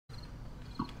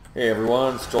Hey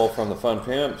everyone, it's Joel from the Fun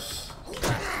Pimps.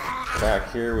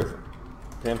 Back here with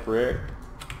Pimp Rick.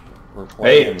 We're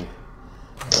playing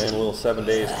a little 7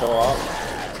 days co-op.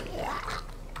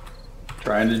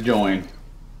 Trying to join.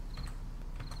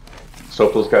 So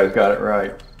hope those guys got it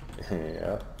right.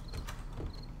 Yeah.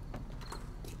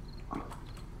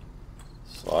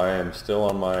 So I am still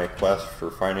on my quest for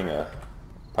finding a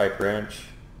pipe wrench.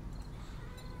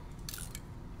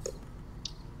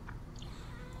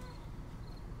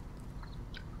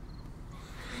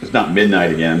 It's not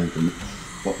midnight again.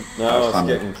 No, it's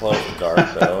getting close to dark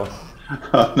though.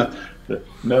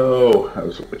 No, I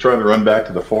was trying to run back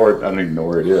to the fort. I don't even know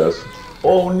where it is.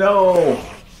 Oh no!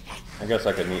 I guess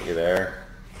I could meet you there.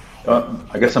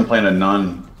 I guess I'm playing a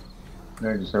non.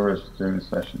 Just servers during the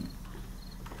session.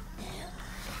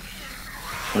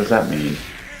 What does that mean?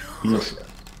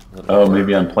 Oh,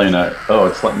 maybe I'm playing a. Oh,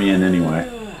 it's let me in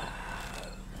anyway.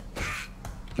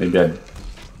 Maybe I'd.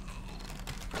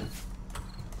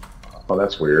 Oh,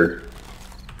 that's weird.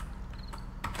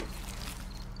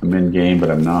 I'm in game, but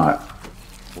I'm not.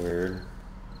 Weird.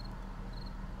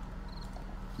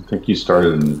 I think you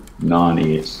started in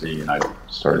non-EAC, and I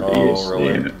started EAC. Oh,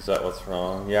 really? Is that what's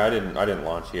wrong? Yeah, I didn't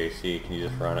launch EAC. Can you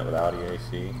just run it without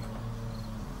EAC?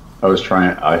 I was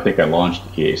trying. I think I launched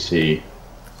EAC.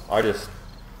 I just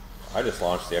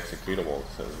launched the executable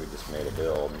because we just made a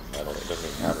build. It doesn't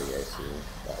even have EAC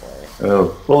that way.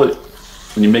 Oh, well,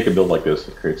 when you make a build like this,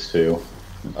 it creates two.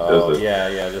 Oh,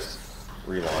 yeah, just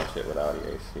relaunch it without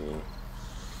EAC. And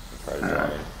try to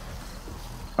join.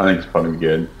 I think it's probably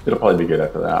good. It'll probably be good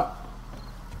after that.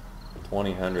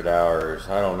 2,000 hours.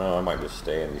 I don't know. I might just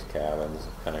stay in these cabins.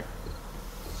 I'm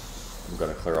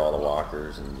going to clear all the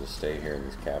walkers and just stay here in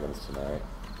these cabins tonight.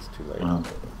 It's too late.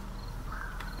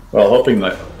 Well, hoping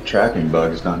that tracking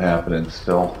bug is not happening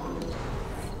still.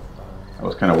 That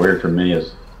was kind of weird for me.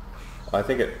 I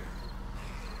think it.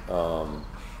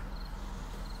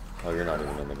 Oh, you're not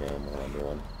even in the game. What I'm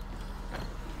doing.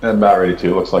 I'm about ready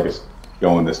to. Looks like it's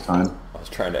going this time. I was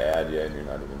trying to add you, and you're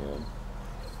not even in.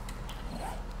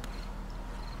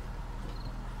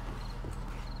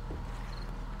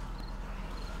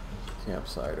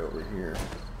 Campsite over here.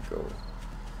 Go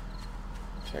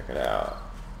check it out.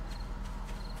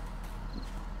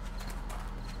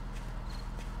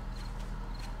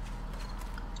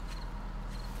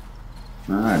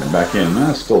 Alright, I'm back in.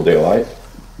 It's still daylight.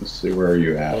 Let's see, where are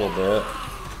you at? A little bit.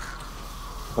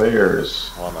 Players.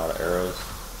 Oh, I'm out of arrows.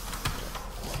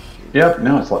 Yep,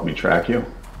 now it's letting me track you.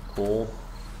 Cool.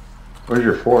 Where's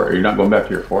your fort? Are you not going back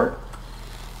to your fort?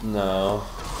 No.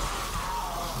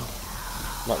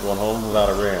 I'm not going home without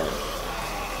a wrench.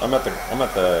 I'm at the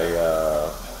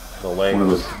lake.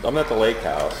 I'm at the lake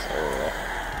house area.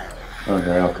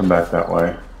 Okay, I'll come back that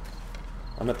way.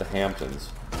 I'm at the Hamptons.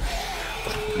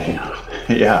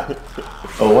 Yeah.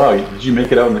 Oh wow, did you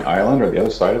make it out on the island or the other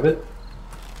side of it?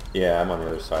 Yeah, I'm on the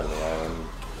other side of the island.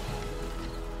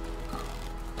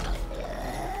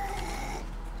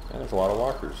 And there's a lot of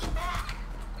walkers.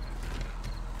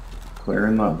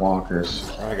 Clearing the walkers.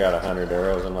 I got 100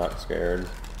 arrows, I'm not scared.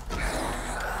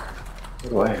 What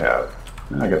do I have?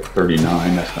 I got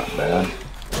 39, that's not bad.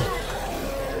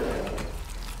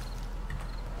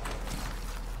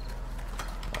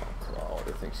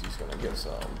 Crawler thinks he's gonna get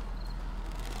some.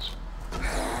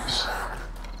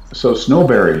 So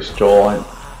snowberries, Joel,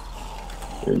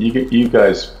 you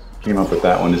guys came up with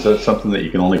that one. Is that something that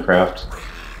you can only craft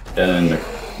in the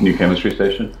new chemistry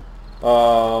station?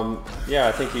 Yeah,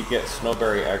 I think you get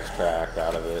snowberry extract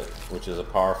out of it, which is a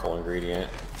powerful ingredient.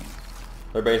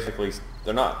 They're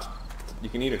not, you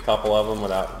can eat a couple of them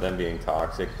without them being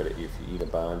toxic, but if you eat a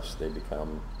bunch, they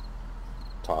become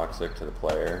toxic to the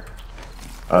player.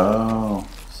 Oh.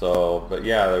 So, but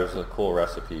yeah, there's a cool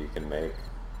recipe you can make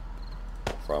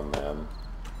from them,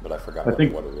 but I forgot what it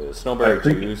is. Snowberry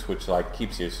juice, which like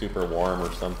keeps you super warm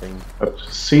or something. I've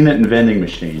seen it in vending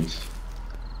machines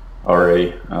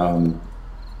already. And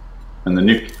the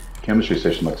new chemistry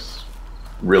station looks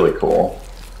really cool.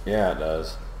 Yeah, it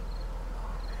does.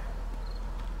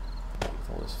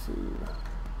 All this food.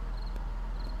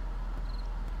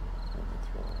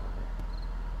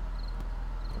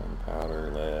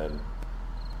 Gunpowder, lead.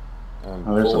 I'm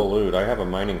full of loot. I have a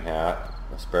mining hat,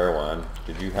 a spare one.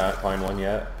 Did you find one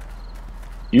yet?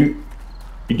 You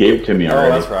gave it to me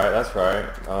already. Oh, that's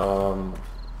right.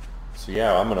 So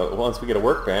yeah, once we get a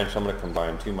workbench, I'm gonna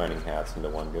combine 2 mining hats into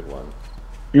one good one.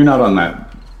 You're not on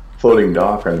that floating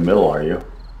dock in the middle, are you?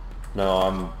 No,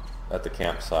 I'm at the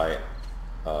campsite.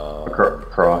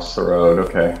 Across the road,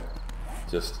 okay.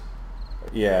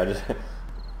 Yeah,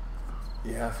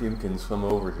 if you can swim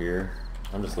over here.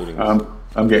 I'm just looting.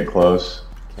 I'm getting close.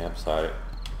 Campsite.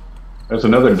 There's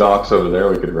another docks over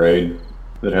there we could raid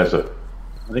that has a,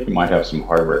 I think it might have some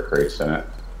hardware crates in it.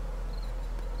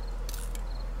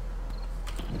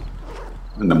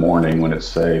 In the morning when it's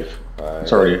safe. Right.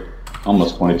 It's already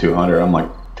almost 2200. I'm like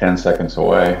 10 seconds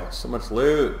away. So much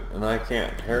loot, and I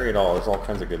can't harry it all. There's all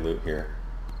kinds of good loot here.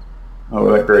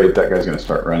 Oh, that great. That guy's going to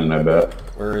start running, I bet.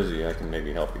 Where is he? I can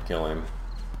maybe help you kill him.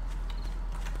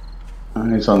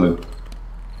 He's on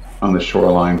the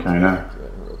shoreline, kind of.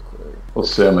 Real quick. We'll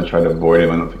see. I'm going to try to avoid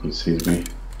him. I don't think he sees me.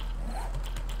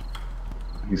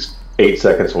 He's 8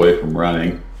 seconds away from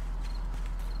running.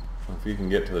 If you can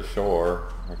get to the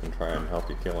shore, I can try and help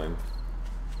you kill him.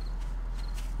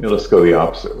 Yeah, let's go the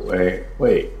opposite way.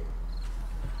 Wait.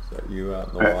 Is that you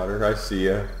out in the water? I see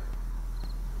you.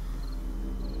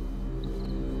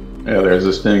 Yeah, there's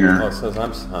a stinger. Oh, it says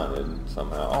I'm hunted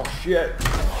somehow. Oh, shit!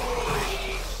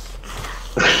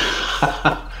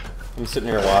 I'm sitting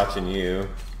here watching you.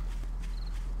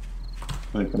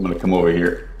 I think I'm going to come over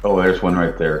here. Oh, there's one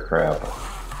right there. Crap.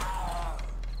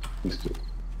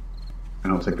 I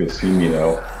don't think they see me,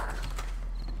 though.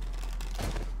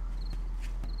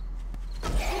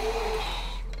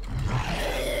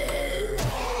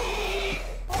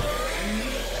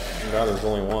 God, there's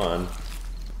only one.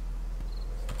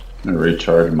 I'm going to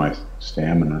recharge my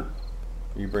stamina.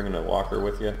 Are you bringing a walker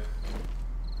with you?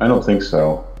 I don't think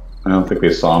so. I don't think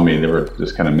they saw me. They were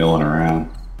just kind of milling around.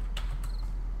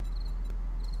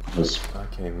 I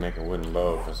can't even make a wooden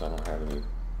bow because I don't have any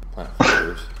plant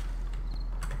fibers.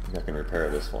 I think I can repair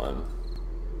this one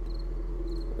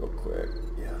real quick.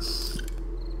 Yes.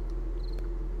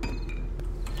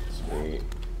 Sweet.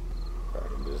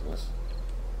 Back in business.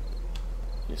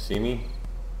 You see me?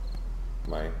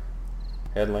 My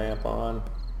headlamp on?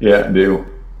 Yeah, I do.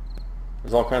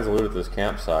 There's all kinds of loot at this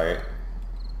campsite.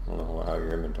 I don't know how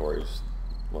your inventory's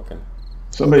looking.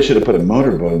 Somebody should have put a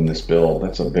motorboat in this build.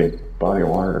 That's a big body of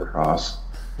water to cross.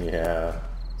 Yeah,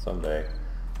 someday.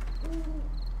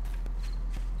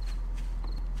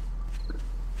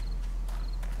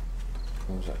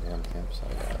 Where's that damn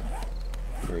campsite at?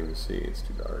 I can't even see, it's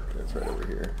too dark. It's right over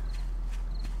here.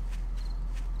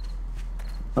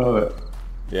 Oh,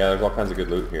 Yeah, there's all kinds of good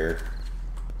loot here.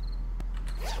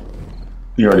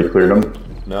 you already cleared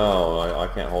them? No, I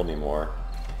can't hold any more.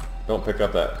 Don't pick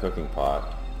up that cooking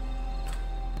pot.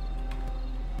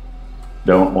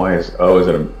 Don't? Why is... Oh, is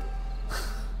it a...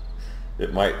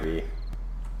 It might be.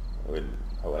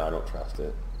 I don't trust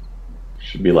it.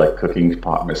 Should be like cooking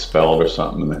pot misspelled or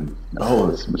something, and then... Oh,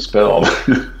 it's misspelled.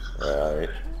 Right.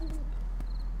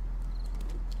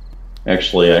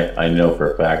 Actually, I know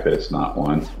for a fact that it's not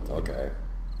one. Okay.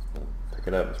 Pick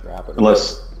it up and scrap it.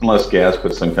 Unless Gaz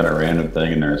put some kind of random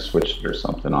thing in there and switched it or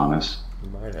something on us. You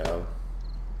might have.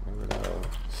 Never know.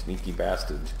 Sneaky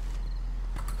bastard.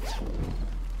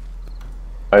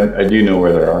 I do know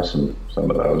where there are some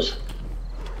of those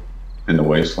in the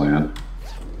wasteland.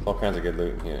 All kinds of good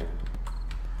loot in here.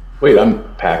 Wait,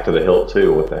 I'm packed to the hilt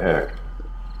too. What the heck?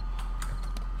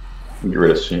 Get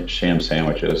rid of sham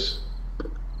sandwiches.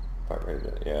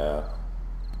 Yeah.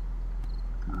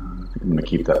 I think I'm gonna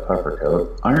keep that puffer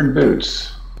coat. Iron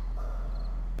boots.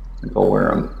 I think I'll wear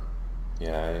them.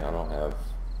 Yeah, I don't have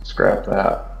Scrap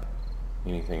that.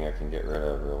 anything I can get rid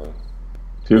of, really.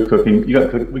 2 cooking.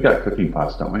 We got cooking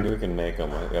pots, don't we? We can make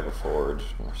them. We have a forge.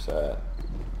 We're set.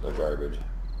 They're garbage.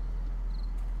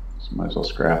 So might as well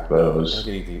scrap I those.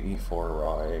 could eat 4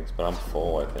 raw eggs, but I'm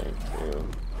full, I think, too.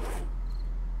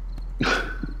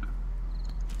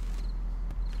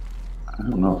 I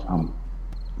don't know if I'm...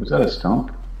 Was that a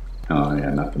stump? Oh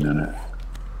yeah, nothing in it.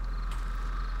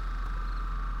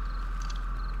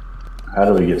 How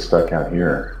do we get stuck out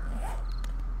here?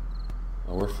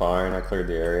 Well, we're fine. I cleared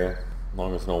the area. As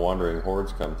long as no wandering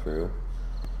hordes come through.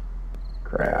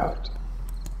 Craft.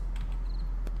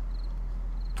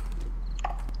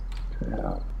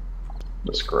 Yeah.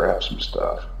 Let's scrap some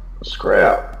stuff. Let's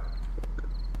scrap.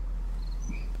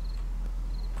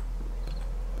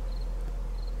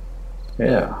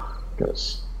 Yeah.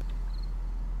 Guess.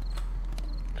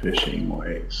 Fishing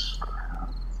weights.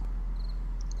 Scrap.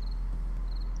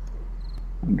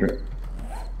 100.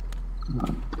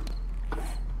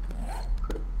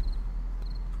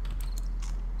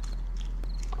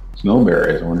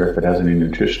 Snowberries. I wonder if it has any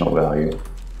nutritional value.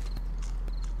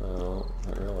 No,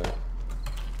 not really.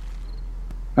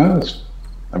 Oh, it's...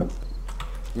 I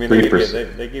mean,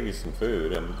 they give you some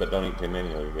food, but don't eat too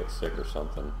many or you get sick or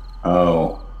something.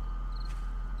 Oh.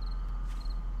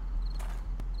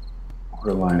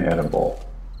 Borderline edible.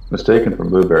 Mistaken for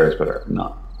blueberries, but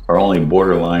are only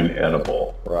borderline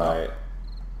edible. Right.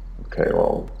 Okay,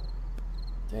 well,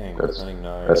 Dang, that's hunting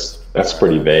knives.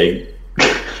 pretty vague.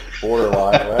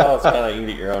 Borderline. Well, it's kind of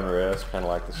eat at your own risk, kind of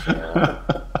like the snail.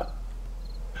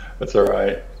 That's all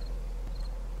right.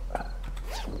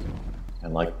 I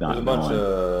like not There's a bunch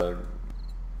of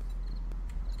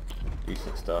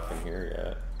decent stuff in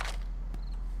here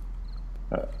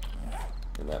yet.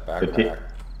 In that backpack.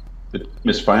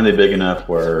 It's finally big enough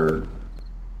where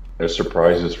there's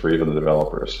surprises for even the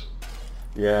developers.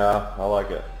 Yeah, I like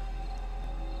it.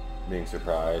 Being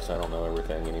surprised. I don't know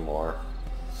everything anymore.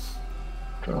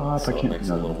 God, So I it can't makes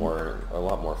it a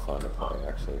lot more fun to play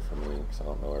actually for me because I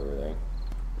don't know everything.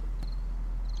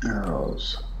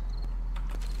 Arrows.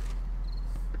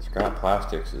 Scrap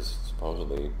plastics is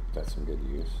supposedly got some good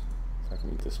use. If I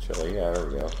can eat this chili, yeah, there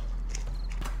we go.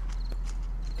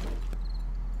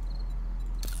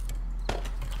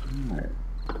 Alright.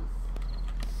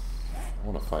 I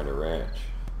want to find a ranch.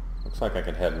 Looks like I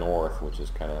can head north, which is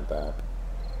kind of back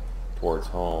towards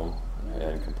home,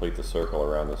 and complete the circle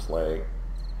around this lake.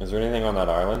 Is there anything on that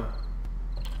island?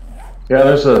 Yeah,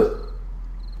 there's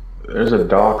a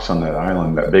docks on that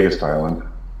island, that biggest island.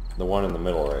 The one in the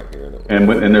middle right here.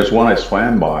 And there's one I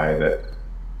swam by that.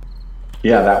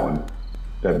 Yeah, that one.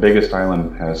 That biggest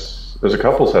island has. There's a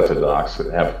couple sets of docks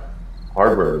that have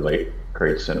hardware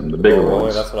crates in them. The bigger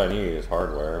ones. That's what I need is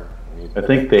hardware. I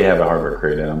think they have a hardware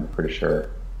crate in them. Pretty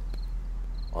sure.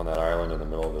 On that island in the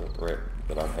middle of the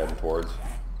that I'm heading towards.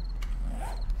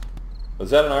 Is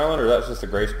that an island or that's just a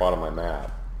gray spot on my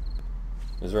map?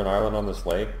 Is there an island on this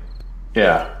lake?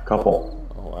 Yeah, a couple.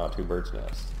 Oh wow, 2 birds'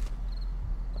 nests.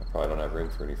 I probably don't have room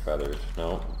for any feathers.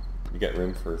 No? You got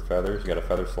room for feathers? You got a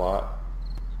feather slot?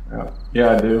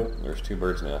 Yeah, I do. There's 2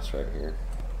 birds' nests right here.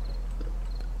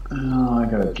 Oh, I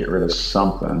gotta get rid of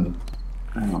something.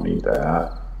 I don't need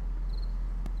that.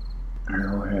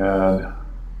 Arrowhead.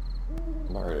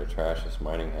 I'm not ready to trash this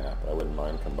mining hat, but I wouldn't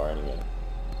mind combining it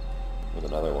with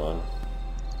another one.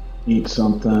 Eat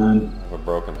something. I have a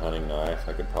broken hunting knife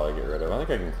I could probably get rid of. I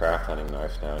think I can craft hunting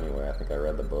knives now anyway. I think I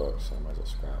read the book, so I might as well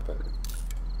scrap it.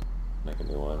 Make a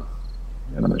new one.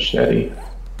 And a machete.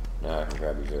 Now I can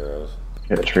grab these arrows.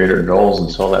 Get Trader Joel's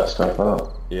and sell that stuff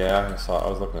up. Yeah, I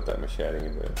was looking at that machete,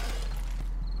 but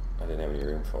I didn't have any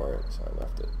room for it, so I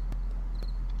left it.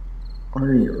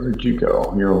 Where'd you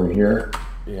go? You're over here?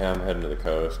 Yeah, I'm heading to the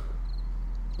coast.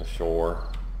 The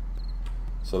shore.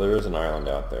 So there is an island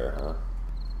out there, huh?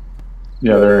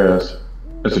 Yeah, there is.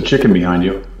 There's a chicken behind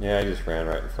you. Yeah, he just ran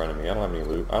right in front of me. I don't have any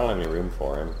loot. I don't have any room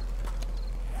for him.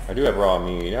 I do have raw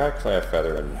meat. I actually have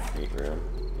feather and meat room.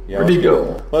 Yeah, Where'd he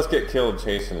go? Let's get killed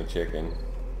chasing a chicken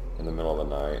in the middle of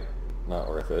the night. Not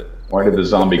worth it. Why did the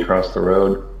zombie cross the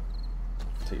road?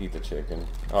 To eat the chicken.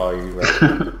 Oh, you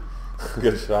right.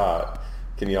 Good shot.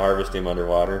 Can you harvest him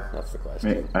underwater? That's the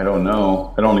question. I don't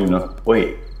know. I don't even know.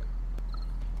 Wait.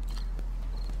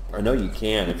 I know you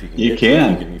can if you can. You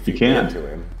can. Get to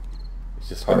him. It's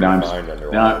just hard to find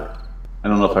underwater. Now, I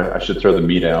don't know if I should throw the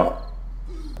meat out.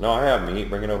 No, I have meat.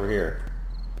 Bring it over here.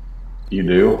 You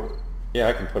do? Yeah,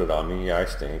 I can put it on me. Yeah, I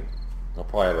stink. I'll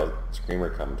probably have a screamer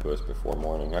come to us before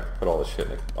morning. I can put all the shit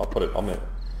in it.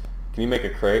 Can you make a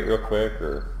crate real quick,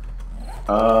 or?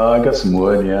 I got some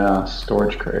wood, yeah.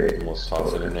 Storage crate. We'll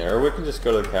toss it in there. Or we can just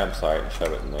go to the campsite and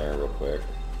shove it in there real quick.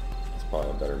 It's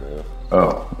probably a better move.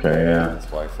 Oh, okay, yeah. That's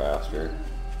why faster.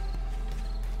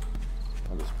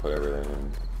 I'll just put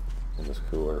everything in this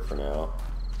cooler for now.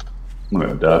 I'm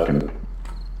gonna duck and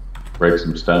break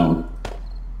some stone.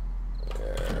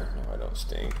 There. No, I don't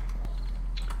stink.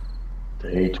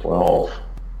 Day 12.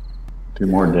 2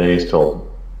 more days till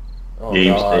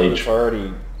game stage.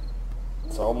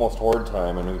 It's almost horde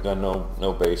time and we've done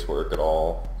no base work at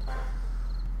all.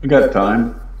 We got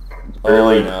time.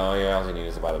 Barely. Oh, no, yeah, all we need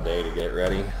is about a day to get it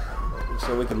ready.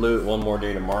 So we could loot one more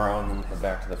day tomorrow and then head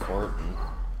back to the fort and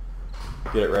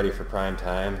get it ready for prime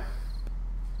time.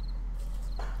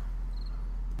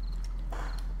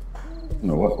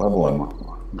 No, what level am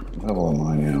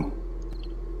I now?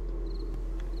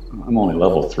 I'm only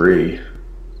level 3.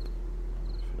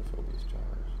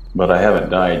 But I haven't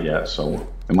died yet, so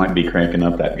I might be cranking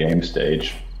up that game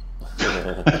stage.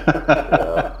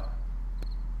 Yeah.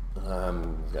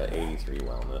 Got 83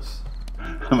 wellness.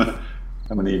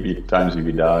 How many times have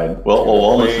you died? Well,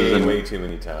 wellness isn't way too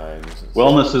many times.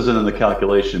 Wellness isn't in the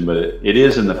calculation, but it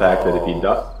is in the fact that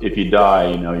if you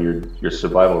die, you know your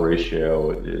survival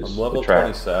ratio is. I'm level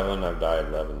 27. I've died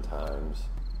 11 times.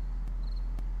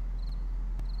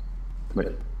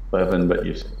 But 11, but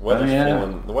you.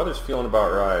 The weather's feeling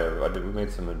about right. We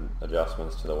made some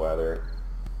adjustments to the weather,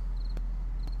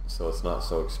 so it's not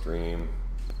so extreme.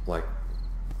 Like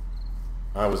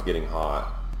I was getting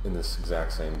hot in this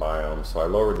exact same biome, so I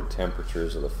lowered the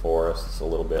temperatures of the forests a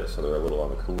little bit, so they're a little on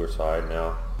the cooler side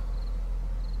now.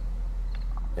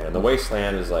 And the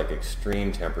wasteland is like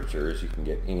extreme temperatures. You can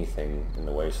get anything in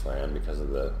the wasteland because of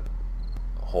the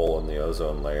hole in the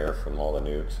ozone layer from all the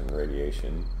nukes and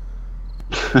radiation.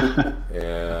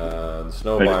 And the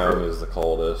snow biome is the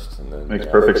coldest. And then makes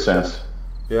perfect sense.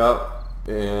 Yep.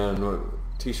 And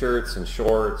t-shirts and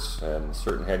shorts and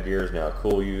certain headgears now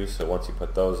cool you. So once you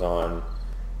put those on,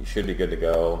 you should be good to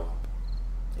go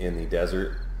in the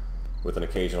desert with an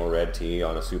occasional red tee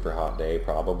on a super hot day,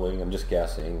 probably. I'm just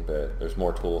guessing, but there's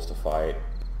more tools to fight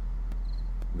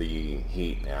the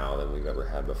heat now than we've ever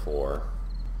had before.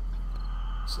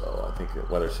 So I think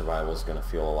weather survival is going to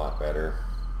feel a lot better.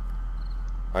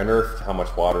 I nerfed how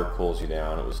much water cools you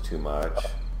down. It was too much.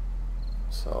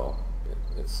 So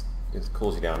it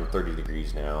cools you down 30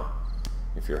 degrees now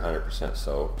if you're 100%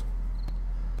 soaked.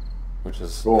 Which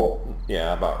is cool.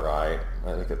 Yeah, about right.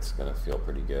 I think it's going to feel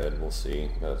pretty good. We'll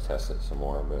see. Got to test it some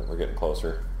more, but we're getting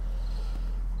closer.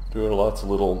 Doing lots of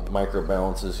little micro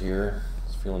balances here.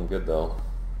 It's feeling good though.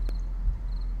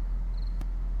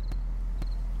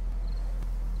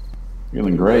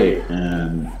 Feeling great,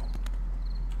 and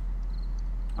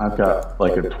I've got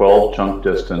like a 12 chunk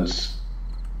distance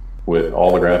with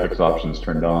all the graphics options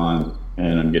turned on,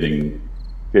 and I'm getting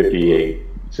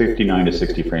 59 to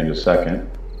 60 frames a second.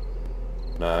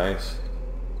 Nice.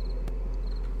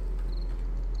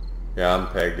 Yeah, I'm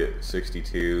pegged at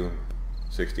 62,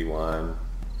 61,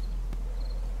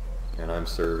 and I'm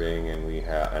serving,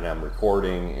 and I'm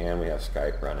recording, and we have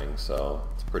Skype running, so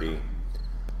it's pretty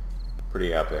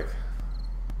epic.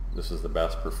 This is the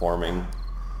best performing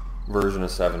version of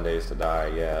 7 Days to Die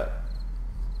yet,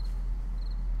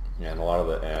 and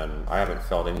and I haven't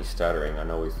felt any stuttering. I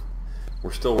know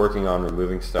we're still working on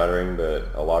removing stuttering,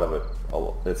 but a lot of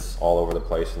it's all over the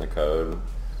place in the code.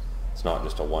 It's not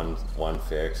just a one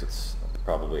fix. It's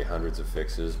probably hundreds of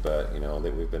fixes, but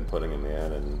that we've been putting them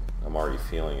in, and I'm already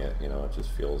feeling it. It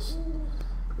just feels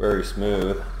very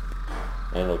smooth,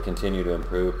 and it'll continue to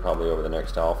improve probably over the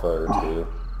next alpha or two.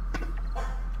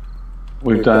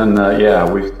 We've done,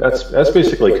 that's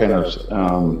basically kind of,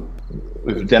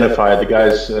 we've identified, the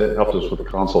guys that helped us with the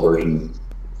console version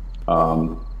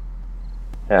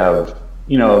have,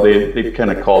 they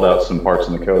kind of called out some parts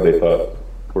in the code they thought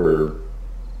were,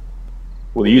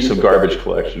 well, the use of garbage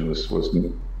collection was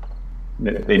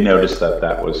they noticed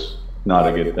that was not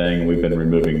a good thing. We've been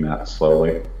removing that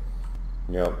slowly.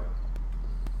 Yep.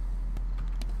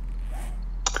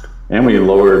 And we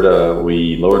lowered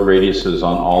radiuses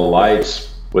on all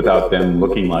lights without them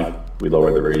looking like we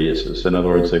lowered the radiuses. In other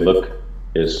words, they look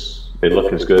as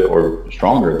good or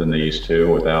stronger than they used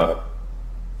to without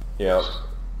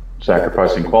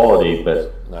sacrificing quality.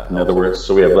 But in other words,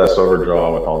 so we have less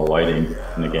overdraw with all the lighting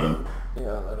in the game.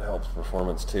 Yeah, that helps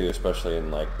performance too, especially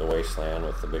in like the wasteland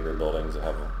with the bigger buildings that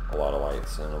have a lot of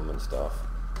lights in them and stuff.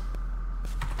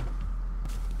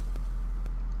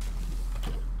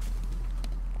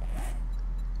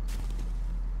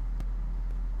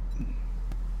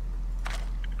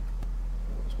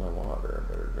 My water,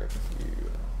 I better drink a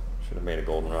few. Should have made a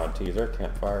goldenrod tea. Is there a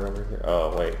campfire over here?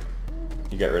 Oh wait,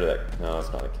 you got rid of that. No,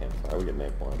 it's not a campfire. We could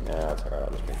make one. Nah, that's alright.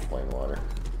 I'll just make plain water.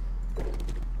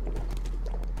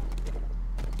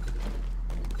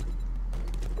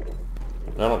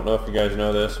 I don't know if you guys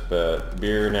know this, but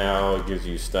beer now gives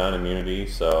you stun immunity,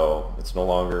 so it's no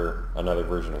longer another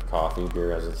version of coffee.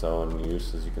 Beer has its own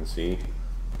use, as you can see,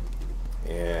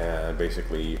 and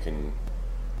basically you can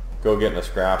go get in a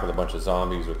scrap with a bunch of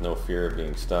zombies with no fear of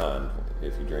being stunned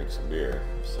if you drink some beer.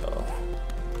 So,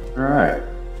 all right.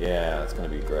 Yeah, it's going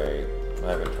to be great. I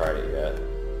haven't tried it yet.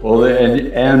 Well,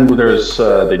 and there's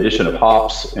the addition of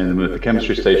hops, and with the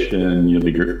chemistry station, you'll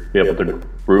be able to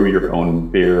brew your own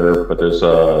beer. But there's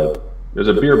a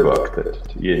beer book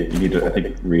that you need to, I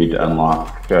think, read to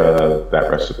unlock that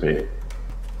recipe.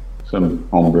 Some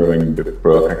home brewing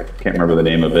book. I can't remember the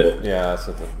name of it. Yeah, it's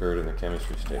brewed in the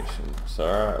chemistry station. So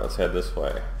all right, let's head this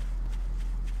way.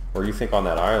 Or you think on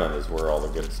that island is where all the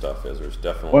good stuff is? There's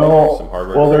definitely some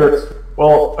hardware.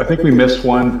 Well, I think we missed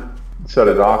one set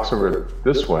of docks over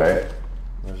this way.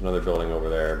 There's another building over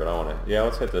there, but I want to. Yeah,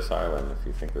 let's hit this island if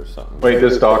you think there's something. Wait,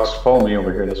 this docks. Follow me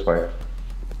over here this way.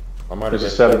 There's a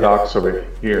set of docks over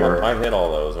here. I hit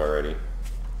all those already.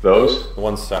 Those? The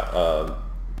ones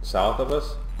south of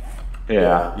us.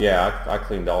 Yeah. Yeah, I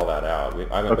cleaned all that out.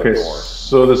 I haven't okay, been more.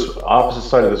 So this opposite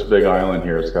side of this big island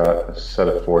here has got a set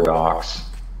of 4 docks.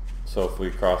 So if we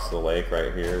cross the lake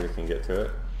right here, we can get to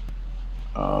it?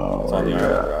 Oh, it's on the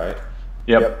island, right?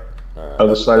 Yep. All right.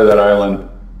 Other side of that island.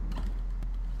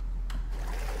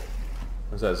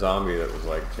 There's that zombie that was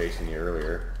like chasing you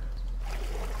earlier.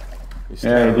 He's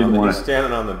standing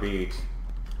on the beach.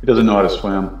 He doesn't know how to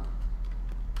swim.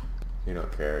 You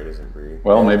don't care, he doesn't breathe.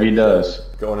 Well, maybe he does.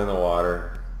 Going in the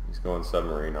water. He's going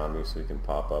submarine on me so he can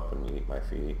pop up and eat my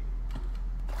feet.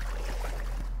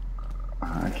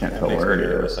 I can't tell where it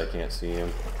is. I can't see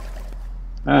him.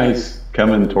 He's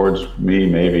coming towards me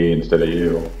maybe instead of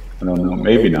you. I don't know.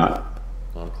 Maybe not.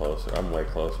 I'm closer. I'm way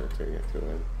closer to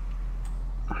him.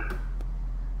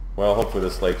 Well, hopefully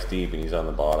this lake's deep and he's on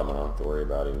the bottom and I don't have to worry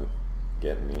about him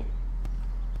getting me.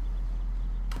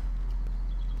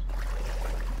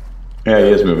 Yeah,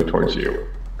 he is moving towards you.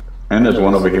 And there's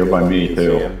one over here by me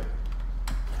too.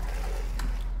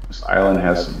 This island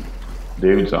has some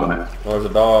dudes on it. Oh, there's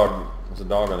a dog. There's a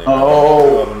dog on there.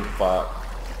 Oh! 2 of them fought.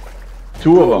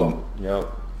 2 of them.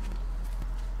 Yep.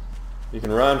 You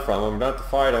can run from them. You don't have to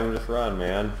fight them. Just run,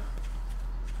 man.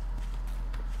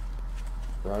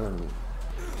 Run and...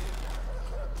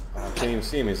 I can't even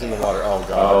see him. He's in the water. Oh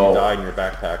god, you died and your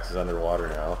backpack is underwater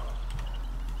now.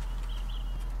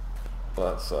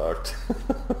 Well, that sucked.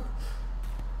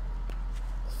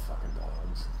 Fucking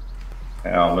dogs.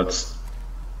 Yeah,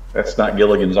 that's not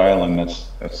Gilligan's Island.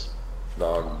 That's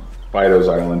Dog. Fido's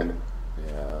Island.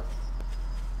 Yeah.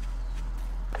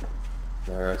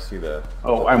 There, I see the...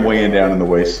 Oh, I'm weighing down in the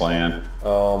wasteland.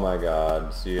 Oh my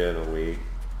god. See you in a week.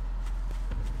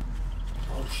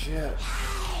 Oh shit.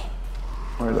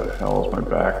 Where the hell is my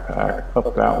backpack?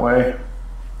 Up that way?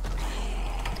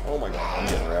 Oh my god, I'm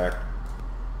getting wrecked.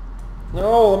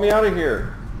 No, let me out of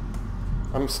here.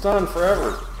 I'm stunned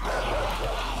forever.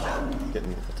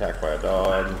 Getting attacked by a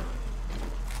dog.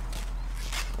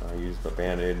 I used a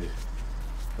bandage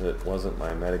that wasn't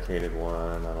my medicated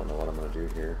one. I don't know what I'm going to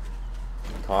do here.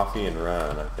 Coffee and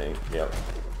run, I think. Yep.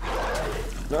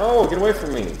 No, get away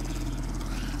from me.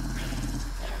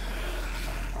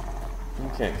 You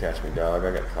can't catch me, dog.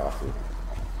 I got coffee.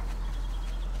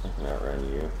 I can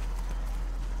outrun you.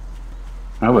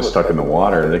 I was stuck in the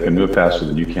water. They can move faster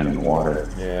than you can in the water.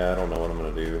 Yeah, I don't know what I'm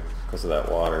going to do because of that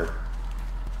water.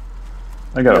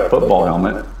 I got a football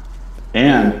helmet.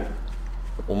 And...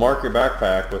 Well, mark your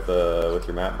backpack with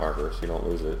your map marker so you don't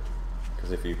lose it.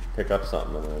 Because if you pick up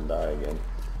something, I'm going to die again.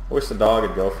 I wish the dog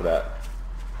would go for that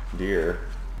deer.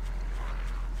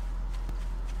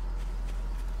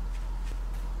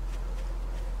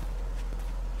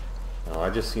 Oh,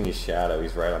 I just seen his shadow.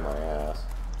 He's right on my ass.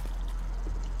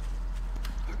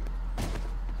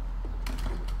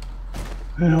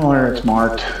 Well, there it's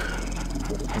marked.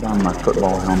 Put on my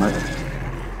football helmet.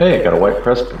 Hey, I got a white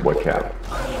breastplate cap.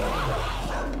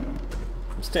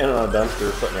 I'm standing on a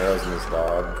dumpster putting arrows in this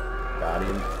dog. Got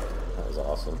him. That was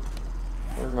awesome.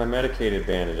 Where's my medicated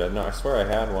bandage? I swear I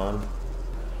had one.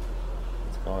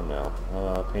 It's gone now.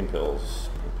 Pain pills.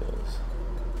 Pain pills.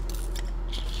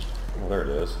 Oh, there it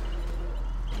is.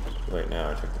 Wait,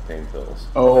 now I took the pain pills.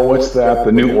 Oh, what's that?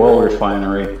 The new oil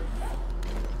refinery.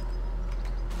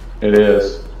 It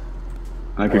is.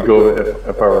 I could go,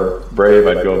 if I were brave,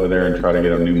 I'd go over there and try to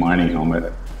get a new mining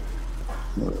helmet.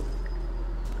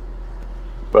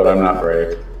 But I'm not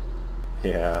brave.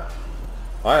 Yeah.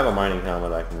 I have a mining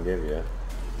helmet I can give you.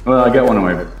 Well, I got one in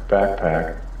my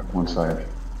backpack at one side.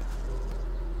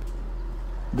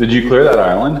 Did you clear that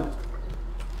island?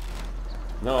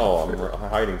 No, I'm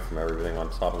hiding from everything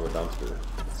on top of a dumpster.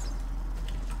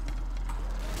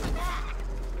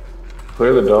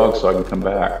 Clear the dog so I can come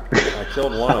back. I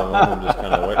killed one of them. I'm just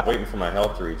kind of waiting for my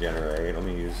health to regenerate. Let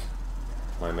me use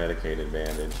my medicated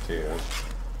bandage too.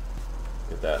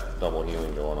 Get that double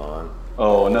healing going on.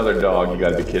 Oh, another dog. You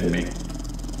gotta be kidding me.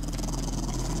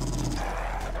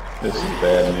 This is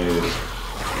bad news.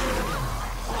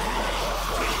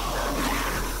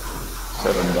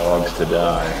 7 dogs to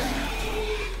die.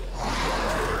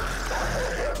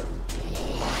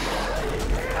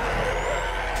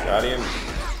 Got him.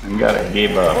 I gotta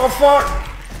give up. Oh fuck!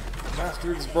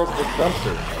 Bastards broke the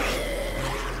dumpster.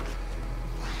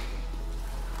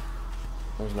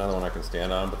 There's another one I can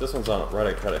stand on, but this one's on right.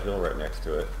 I cut a hill right next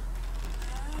to it.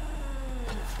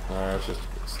 It's just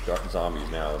zombies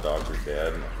now. The dogs are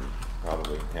dead. I can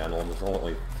probably handle them. There's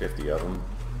only 50 of them.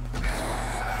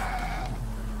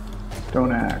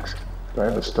 Don't ask. Do I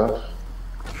have the stuff?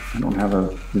 I don't have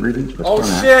the ingredients for Oh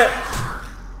stone shit! axe.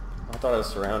 I thought I was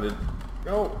surrounded.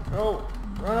 Go! Go!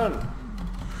 Run!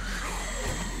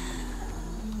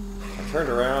 I turned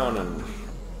around and...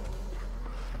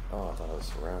 Oh, I thought I was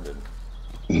surrounded.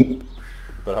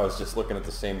 But I was just looking at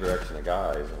the same direction of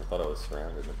guys and I thought I was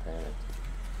surrounded and panicked.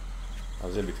 I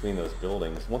was in between those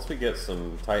buildings. Once we get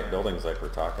some tight buildings like we're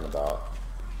talking about,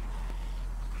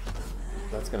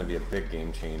 that's going to be a big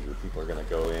game changer. People are going to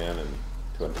go in and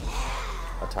to a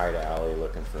tight alley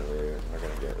looking for loot. They're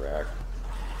going to get wrecked.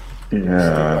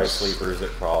 Yeah. By sleepers that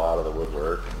crawl out of the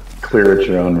woodwork. Clear at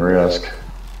your own risk.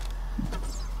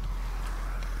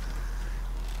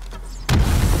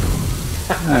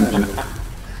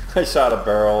 I shot a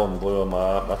barrel and blew him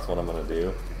up. That's what I'm gonna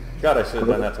do. God, I should have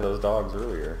done that to those dogs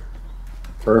earlier.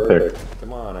 Perfect.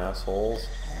 Come on, assholes.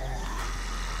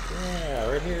 Yeah,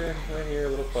 right here, a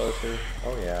little closer.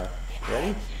 Oh yeah.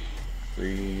 Ready?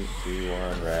 3, 2,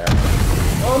 1, wrap.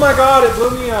 Oh my god, it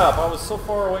blew me up! I was so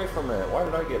far away from it. Why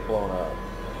did I get blown up?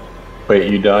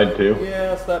 Wait, you died too?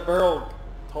 Yes, that barrel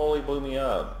totally blew me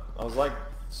up. I was like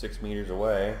 6 meters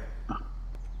away.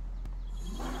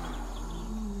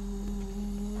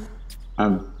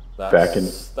 I'm back in.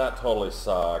 That totally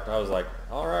sucked. I was like,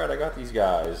 alright, I got these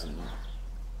guys. And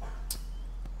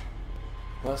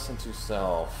lesson to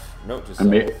self. Note to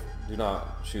self. Do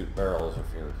not shoot barrels if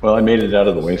you're... Well, I made it out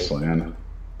of the wasteland.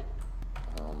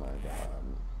 Oh my god.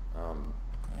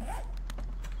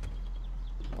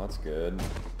 That's good.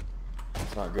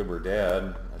 It's not good we're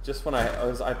dead. Just when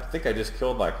I think I just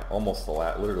killed like almost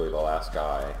literally the last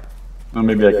guy. Well,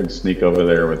 maybe I can sneak over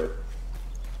there with...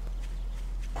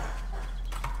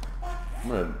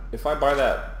 If I buy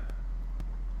that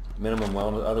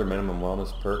other minimum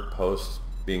wellness perk post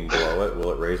being below it,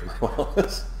 will it raise my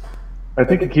wellness? I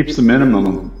think it keeps the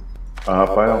minimum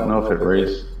up. I don't know if it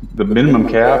raised the minimum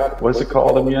cap. What's it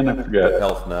called again? I forget.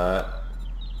 Health nut.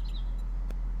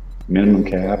 Minimum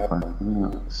cap.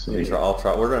 Let's see. I'll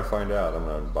try. We're gonna find out. I'm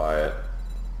gonna buy it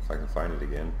if I can find it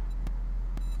again.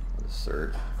 I'll just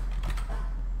search.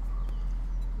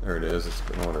 There it is. It's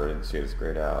no wonder I didn't see it. It's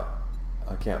grayed out.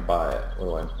 I can't buy it. What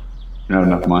do I? You have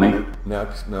enough money?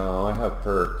 No, I have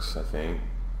perks, I think.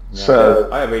 No, So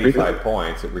I have 85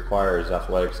 points. It requires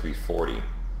athletics to be 40.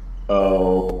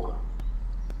 Oh.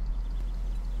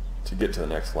 To get to the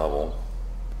next level.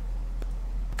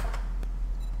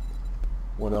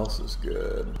 What else is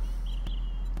good?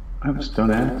 I have a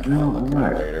stone axe. No, all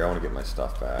right. Later. I want to get my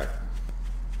stuff back.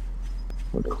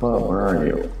 Wood club, where are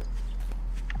you?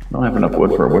 I don't have enough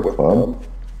wood for a wood club.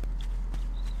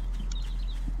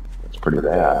 It's pretty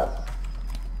bad.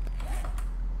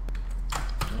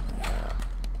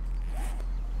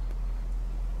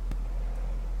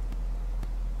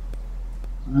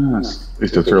 At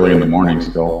least it's early in the morning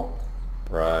still.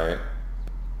 Right.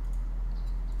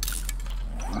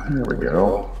 There we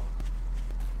go.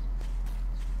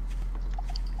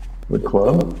 Wood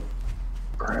club,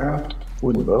 craft,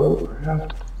 wood bow,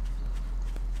 craft.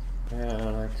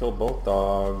 And I killed both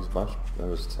dogs. There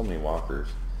was so many walkers.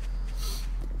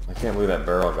 I can't believe that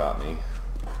barrel got me.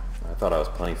 I thought I was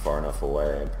plenty far enough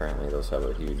away. Apparently those have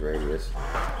a huge radius.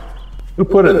 Who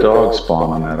put a dog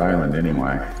spawn on that island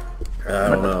anyway? I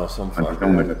don't know. Some fucker.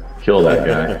 I'm going to kill that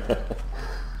guy.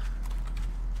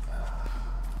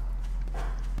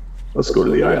 Let's go to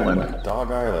the island.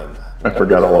 Dog Island. I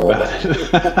forgot all about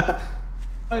it.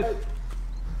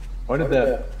 Why did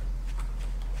that?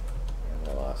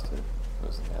 I lost it. It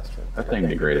was the last trip. That thing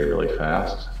degraded really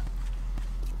fast.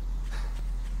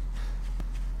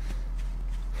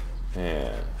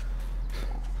 Man.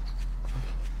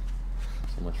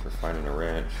 So much for finding a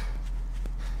wrench.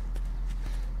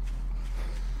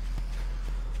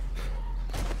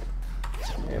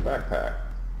 Hey, a backpack.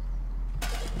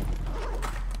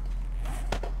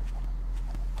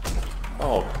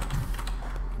 Oh,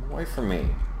 away from me.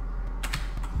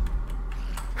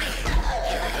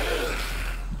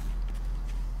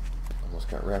 Almost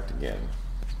got wrecked again.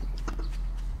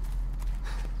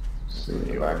 See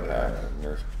the backpack, and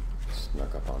nurse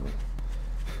snuck up on me.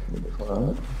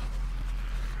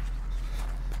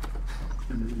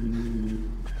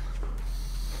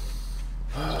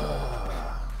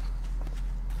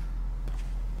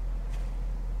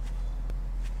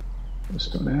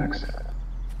 Just an axe.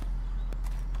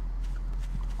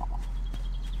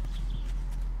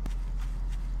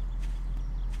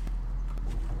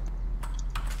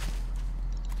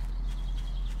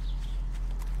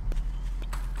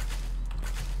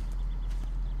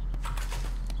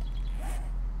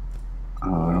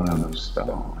 Oh, I don't have enough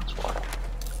stone, that's why.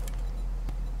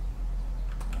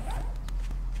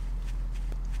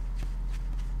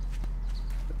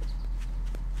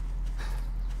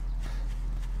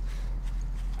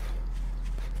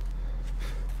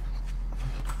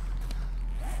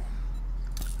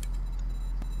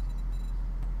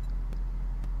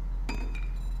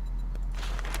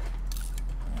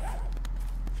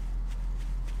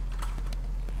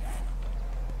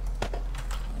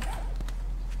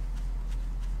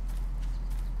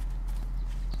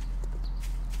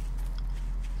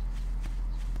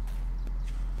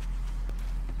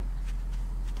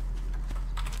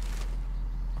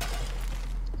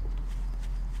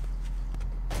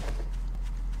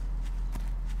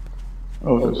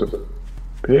 Oh, there's a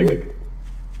pig.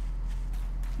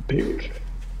 Pig.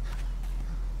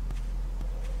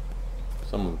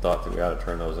 Someone thought that we ought to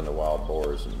turn those into wild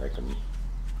boars and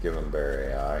give them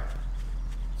bear AI.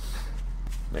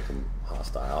 Make them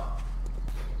hostile.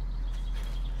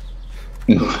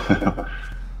 We have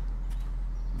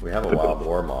a wild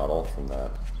boar model from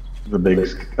that. The big.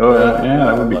 Oh yeah,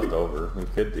 that would be left over. We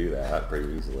could do that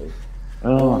pretty easily.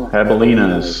 Oh,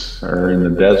 jabalinas are in the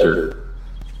desert.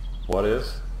 What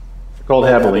is? They're called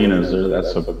jabalinas.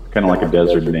 That's kind of like a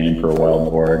desert name for a wild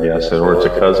boar, I guess, or it's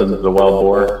a cousin of the wild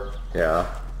boar. Yeah.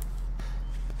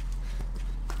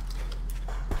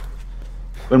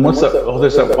 And what's that? Oh,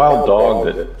 there's that wild dog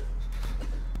that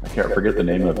I can't forget the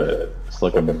name of it. It's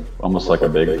like almost like a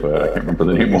Bigfoot. I can't remember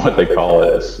the name of what they call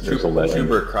it. There's a legend.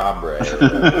 Chupacabra,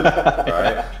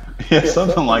 right? Yeah,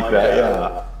 something like that.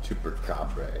 Yeah.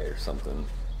 Chupacabra or something.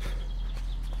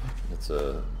 It's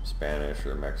a Spanish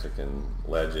or Mexican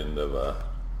legend of a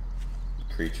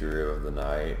creature of the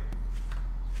night.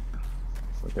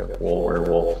 It's like a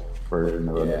werewolf version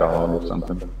of a dog or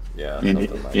something. Yeah,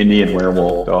 something like Indian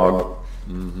werewolf dog.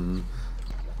 Mm-hmm.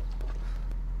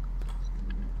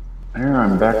 There,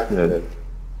 I'm back to the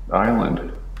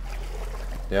island.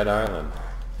 Dead Island.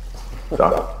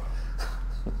 Doc.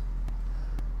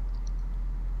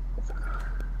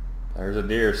 There's a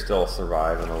deer still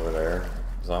surviving over there.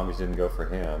 Zombies didn't go for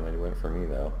him. They went for me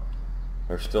though.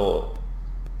 There's still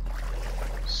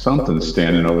something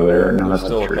standing over there. No, there's that's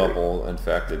still a tree. couple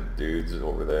infected dudes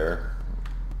over there.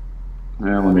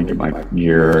 Well, let me get my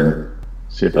gear and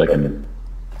see if I can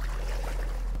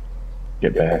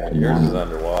get back to Yours is mine.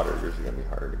 underwater. Yours is gonna be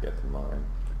harder to get than mine.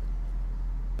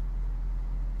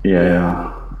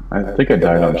 Yeah, I think I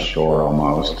died on shore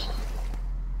almost.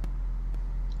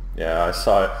 Yeah, I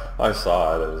saw it. I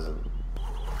saw it. It was.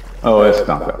 Oh, it's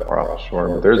not that far off shore,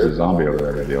 but there's a zombie over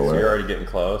there to deal So with. you're already getting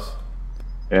close.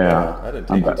 Yeah, That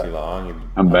didn't I'm take you back. too long.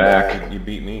 I'm back. You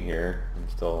beat me here.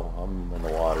 I'm in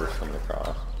the water swimming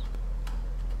across.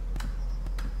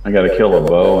 I got to kill a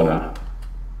bow and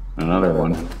another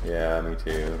one. Yeah, me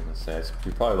too.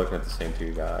 You're probably looking at the same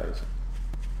two guys.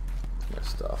 There's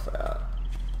stuff at.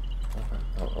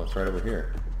 Oh, it's right over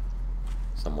here.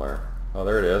 Somewhere. Oh,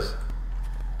 there it is.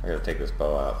 I gotta take this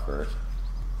bow out first.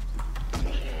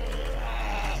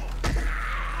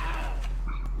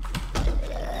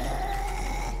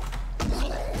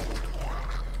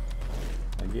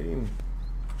 I get him.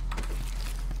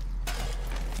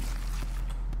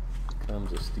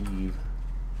 Comes a Steve.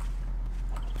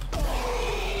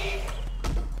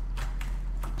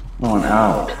 Oh, I'm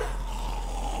out.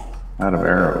 Out of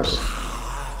arrows.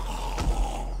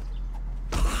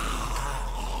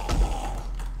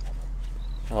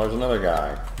 Oh, there's another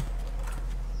guy.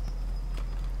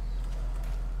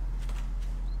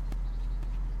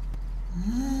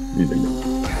 Need to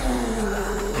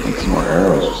get some more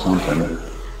arrows or something.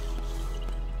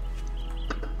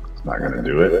 It's not gonna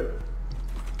do it.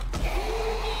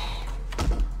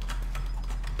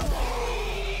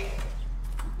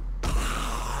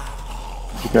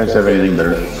 You guys have anything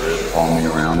better than following me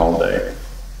around all day?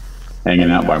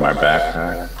 Hanging out by my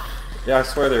backpack? Yeah, I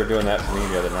swear they were doing that to me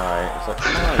the other night. It's like,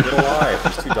 come on, get alive.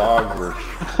 These two dogs were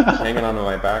hanging onto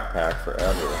my backpack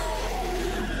forever.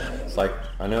 It's like,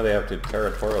 I know they have the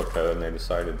territorial code and they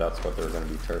decided that's what they were going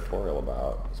to be territorial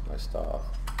about, is my stuff.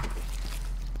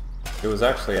 It was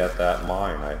actually at that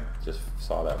mine. I just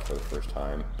saw that for the first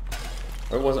time.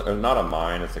 It wasn't, not a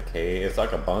mine, it's a cave. It's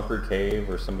like a bunker cave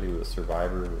where somebody was a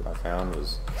survivor who I found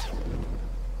was...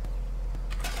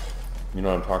 You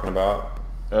know what I'm talking about?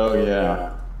 Oh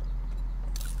yeah.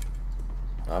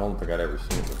 I don't think I'd ever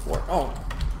seen it before. Oh!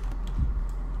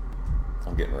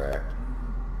 I'm getting wrecked.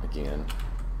 Again.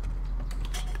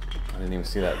 I didn't even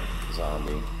see that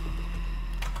zombie.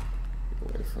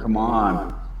 Get away from Come me. on.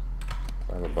 Do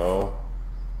I have a bow?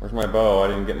 Where's my bow? I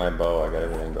didn't get my bow. I got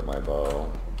everything but my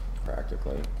bow.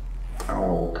 Practically.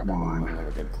 Oh, come I on. don't have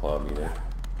a good club either.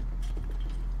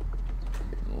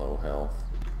 Getting low health.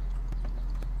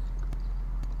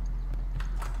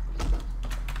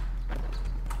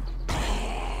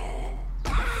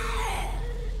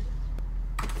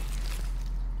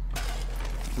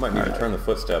 Might need to turn the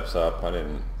footsteps up. I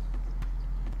didn't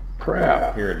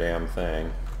Crap. hear a damn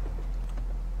thing.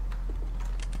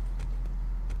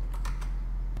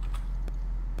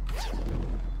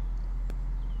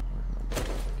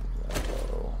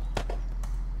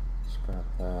 Scrap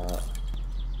that.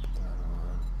 Put that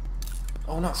on.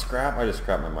 Oh, not scrap. I just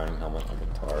scrapped my mining helmet like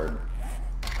a tard.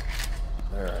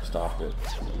 There, I stopped it.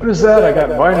 What is that? I got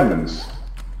vitamins.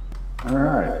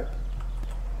 Alright.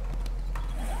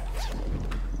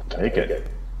 Take it.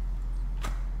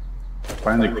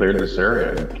 Finally cleared this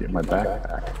area and get my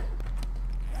backpack.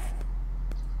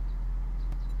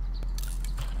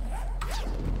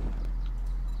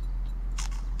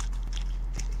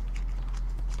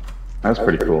 That's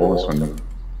pretty cool. This one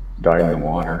died in the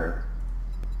water.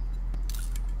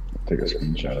 Take a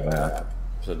screenshot of that.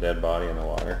 There's a dead body in the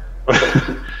water.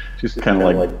 She's kind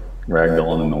of like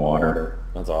ragdolling in the water.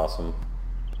 That's awesome.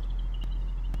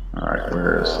 All right,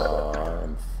 where is that?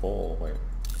 I'm full. Wait,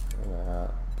 where's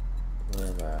that?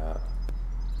 Where's that?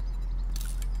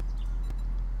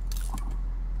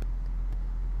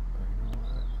 You know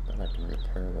what? I bet I can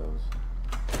repair those.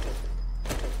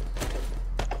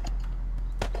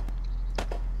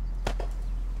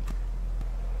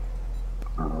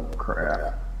 Oh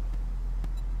crap.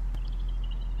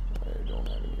 I don't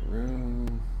have any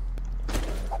room.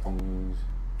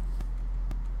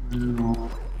 No.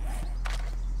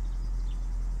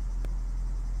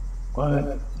 What?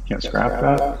 You can't scrap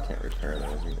that? I can't repair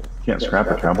those either. You can't scrap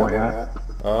a cowboy hat?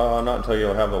 Not until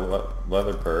you'll have the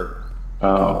leather perk.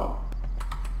 Oh.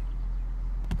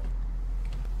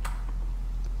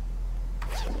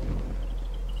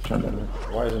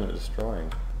 Why isn't it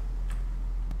destroying?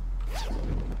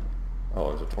 Oh,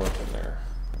 there's a torch in there.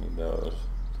 I need those.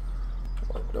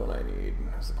 What don't I need?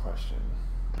 That's the question.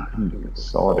 I need to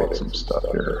consolidate some stuff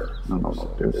here. I don't know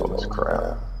what to do with all this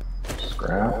crap.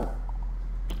 Scrap?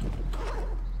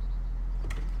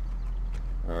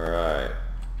 Alright.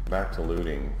 Back to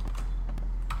looting.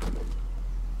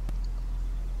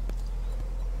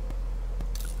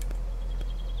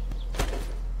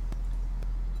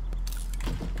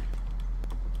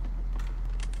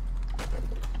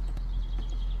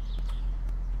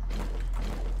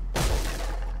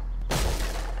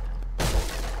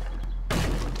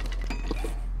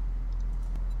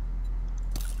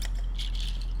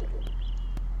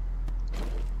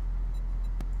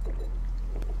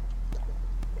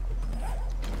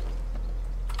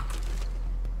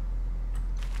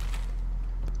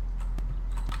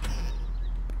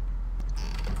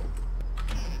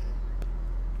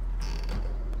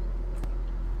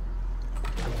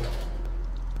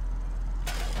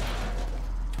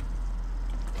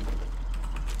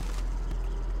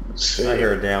 I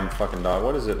hear a damn fucking dog.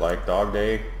 What is it, like dog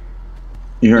day?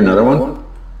 You hear another one?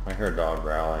 I hear a dog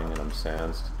growling and I'm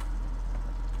sensed.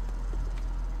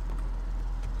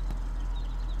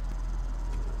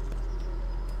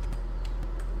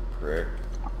 Prick.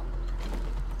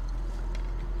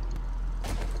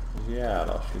 Yeah,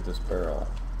 I'll shoot this barrel.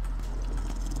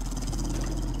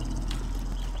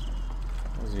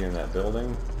 Is he in that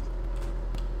building?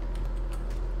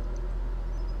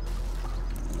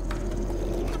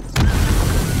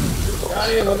 Got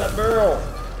him with that barrel!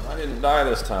 I didn't die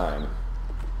this time.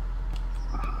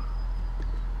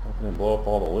 Hoping to blow up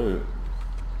all the loot.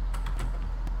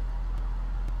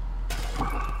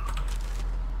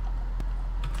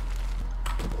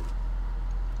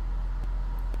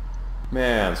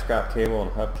 Man, scrap cable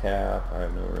and hubcap. I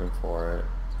have no room for it.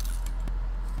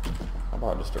 How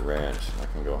about just a wrench? I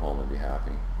can go home and be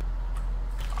happy.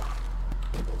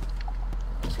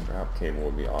 Scrap cable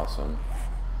would be awesome.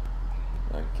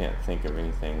 I can't think of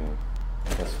anything. I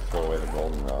guess throw away the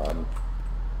goldenrod.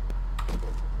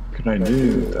 Could I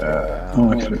do that? Oh,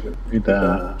 I could read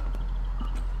that.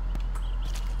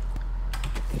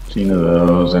 15 of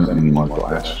those and more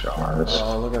glass jars.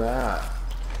 Oh, look at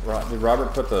that. Did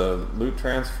Robert put the loot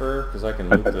transfer? Because I can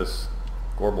loot this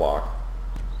gore block.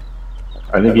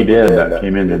 I think he did. That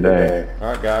came in today.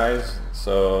 Alright guys,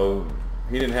 so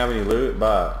he didn't have any loot,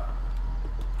 but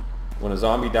when a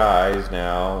zombie dies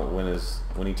now,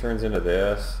 when he turns into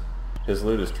this, his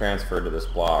loot is transferred to this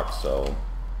block, so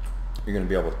you're going to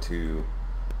be able to,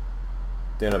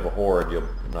 at the end of a horde, you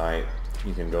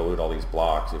can go loot all these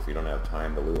blocks if you don't have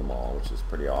time to loot them all, which is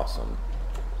pretty awesome.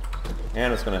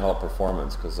 And it's going to help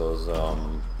performance, because those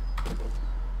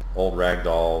old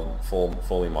ragdoll,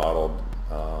 fully modeled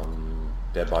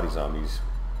dead body zombies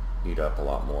eat up a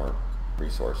lot more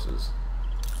resources.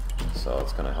 So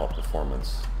it's going to help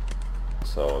performance.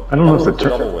 So I don't know if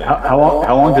the how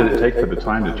long did it take for the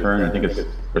time to turn? I think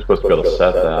we're supposed to be able to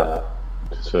set that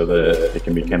so that it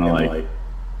can be kind of like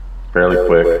fairly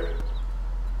quick.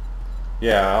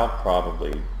 Yeah, I'll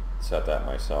probably set that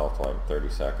myself, like 30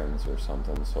 seconds or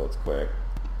something, so it's quick.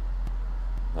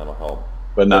 That'll help.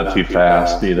 But not too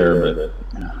fast either. But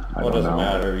well, it doesn't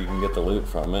matter. You can get the loot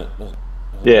from it.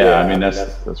 Yeah, I mean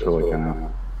that's really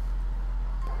kind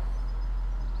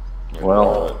of.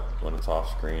 Well, when it's off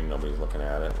screen, nobody's looking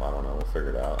at it. Well, I don't know. We'll figure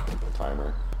it out. The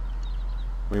timer.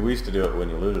 I mean, we used to do it when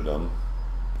you looted them.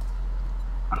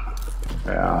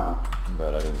 Yeah.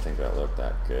 But I didn't think that looked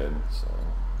that good, so.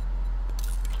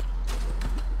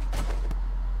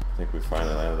 I think we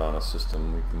finally landed on a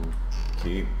system we can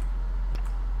keep.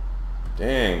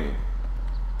 Dang.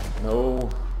 No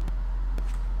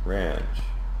ranch.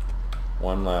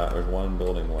 There's one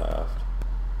building left.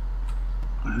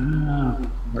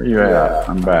 Where you at?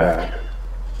 I'm back.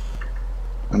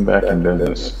 I'm back in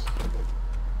business.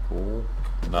 Cool.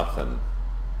 Nothing.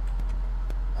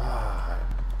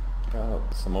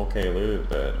 Got some okay loot,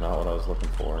 but not what I was looking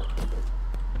for.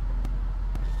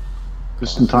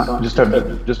 Just in time. Just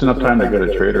enough time to go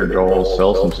to Trader Joel's,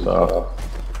 sell some stuff.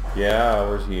 Yeah,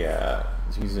 where's he at?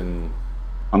 He's in.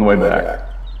 On the way back.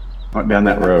 Went down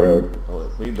that road.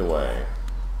 Lead the way.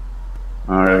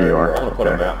 Oh, there you are. I'm gonna put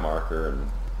a map marker and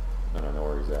I know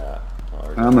where he's at.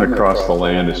 I'm gonna cross the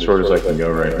land as short as I can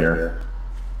go right here.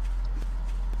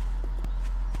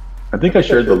 I think I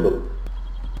shared the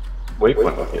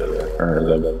waypoint with you there, or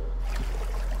the.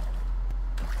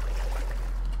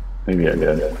 Maybe I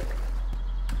did.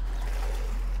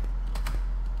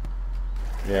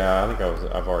 Yeah, I think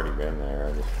I've already been there.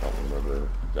 I just don't remember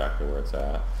exactly where it's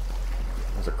at.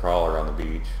 There's a crawler on the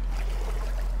beach.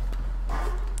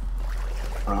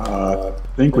 I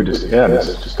think we just, this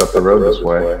is just up the road this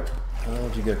way. How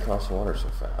did you get across the water so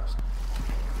fast?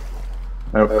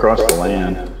 Across the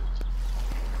land.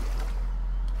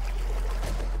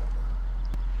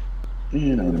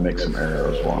 And I'm gonna make some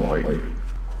arrows while I'm waiting.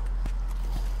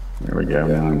 There we go,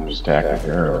 now I'm stacking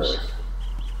arrows.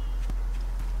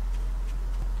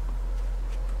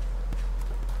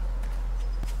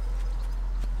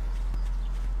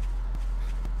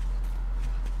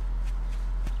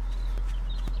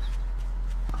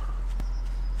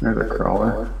 There's a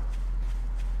crawler.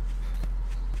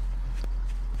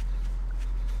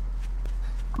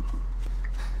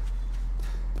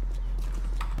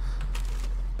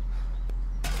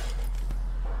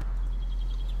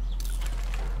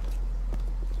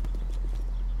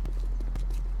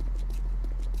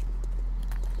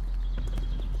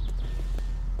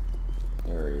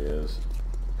 There he is.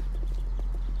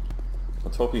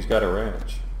 Let's hope he's got a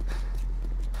ranch.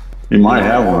 He might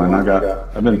have one. I've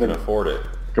He can been afford it.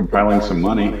 compiling some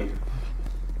money.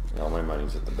 All my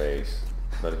money's at the base.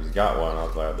 But if he's got one, I'll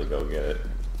gladly go get it.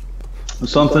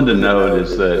 Something to note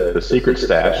is that the secret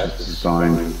stash is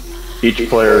designed. Each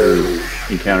player who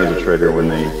encounters a trader, when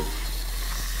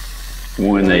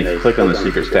they click on the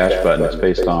secret stash button, it's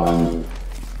based on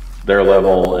their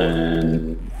level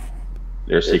and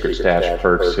their secret stash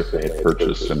perks if they had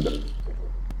purchased them.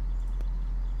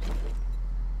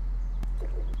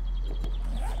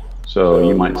 So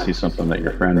you might see something that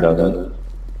your friend doesn't.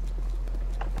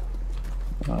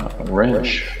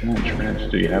 Wrench.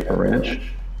 Do you have a wrench?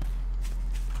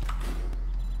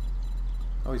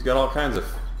 Oh, he's got all kinds of...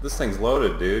 This thing's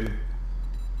loaded, dude.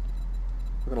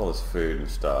 Look at all this food and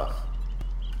stuff.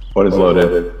 What is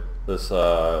loaded? This,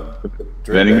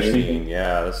 vending machine?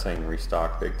 Yeah, this thing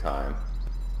restocked big time.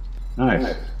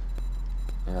 Nice.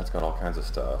 Yeah, it's got all kinds of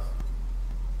stuff.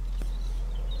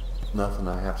 Nothing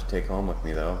I have to take home with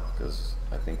me, though, because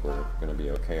I think we're going to be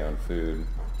okay on food.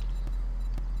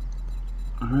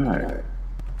 Alright.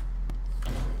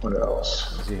 What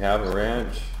else? Does he have a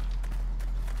ranch?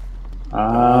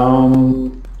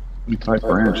 Let me type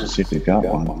wrench and see if they've got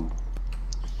one.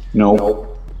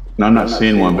 Nope. No, I'm not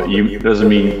seeing one, but doesn't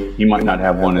mean he might not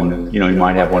have one in, he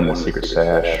might have one in the secret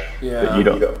stash. Yeah. But you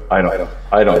don't,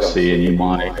 I don't see, and you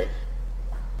might.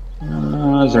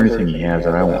 Is there anything he has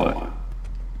that I want?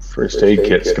 First aid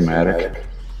kit schematic.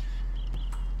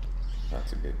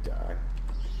 That's a good guy.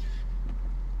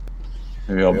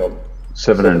 Maybe I'll,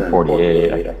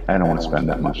 748. I don't want to spend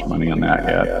that much money on that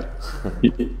yet.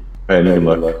 Hey, you can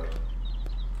look.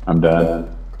 I'm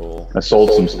done. Cool. I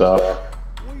sold some stuff.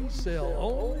 We sell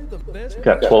only the best.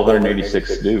 Got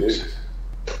 1,286 dukes.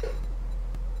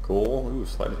 Cool. Ooh,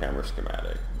 sledgehammer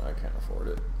schematic. I can't afford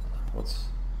it.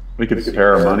 We could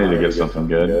spare our money to get something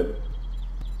good.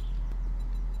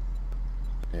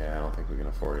 Yeah, I don't think we can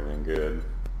afford anything good.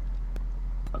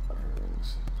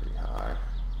 Everything's pretty high.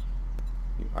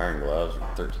 Iron gloves are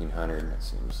 1,300. That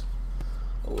seems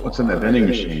a little What's in that high. vending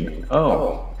machine?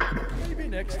 Oh, Maybe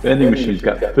next vending machine's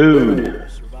got food.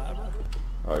 Survivor.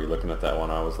 Oh, you're looking at that one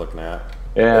I was looking at?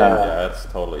 Yeah, Yeah, it's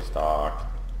totally stocked.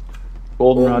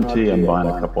 goldenrod tea. I'm buying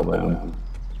a couple of them.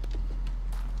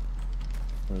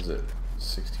 What is it?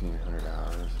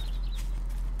 $1,600.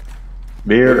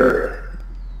 Beer.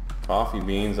 Coffee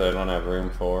beans I don't have room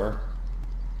for.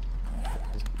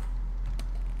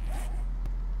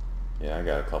 Yeah, I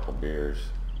got a couple beers.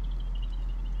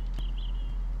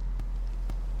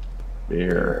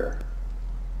 Beer.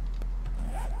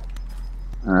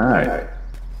 All right.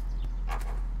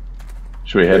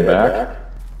 Should we head back?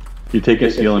 You take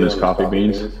it stealing his coffee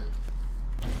beans?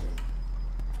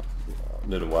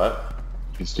 Did what?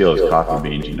 You steal his coffee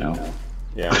beans,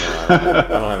 Yeah, I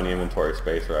don't have any inventory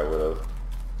space, or I would have.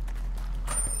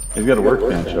 He's got a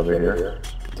workbench over here.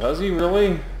 Does he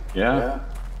really? Yeah.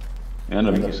 And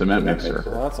a cement mixer.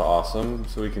 Well, that's awesome.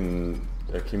 So we can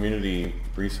a community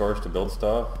resource to build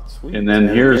stuff. Sweet. And then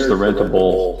here's the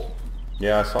rentable.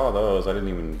 Yeah, I saw those. I didn't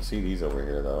even see these over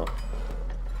here though.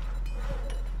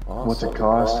 Awesome. What's it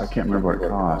cost? I can't remember what it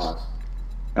costs.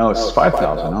 Oh, it's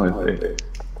 5,000. Oh,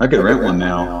 I could rent one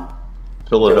now.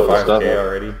 Fill it up with stuff.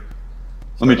 Already.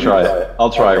 Let me try it. I'll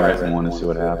try renting one and see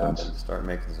what happens. Start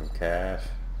making some cash.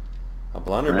 A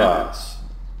blunderbuss.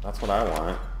 That's what I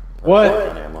want. What?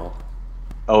 Ammo.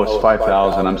 Oh, it's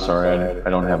 5,000. I'm sorry. I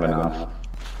don't have enough.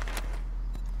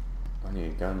 I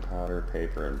need gunpowder,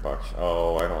 paper, and buckshot.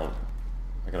 Oh, I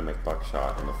gotta make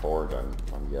buckshot in the forge,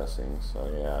 I'm guessing. So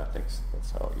yeah, I think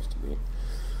that's how it used to be.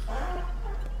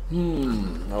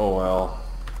 Oh well.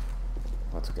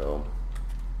 Let's go.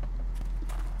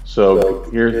 So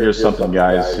here's something,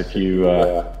 guys.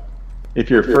 If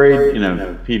you're afraid in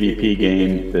a PvP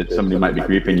game that somebody might be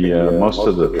griefing you, most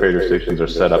of the trader stations are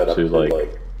set up to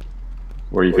like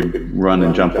where you can run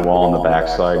and jump the wall on the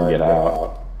backside and get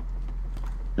out.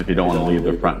 If you don't want to leave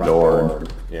the front door.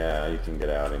 Yeah, you can get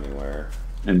out anywhere.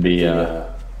 And be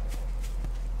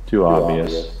too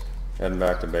obvious. Heading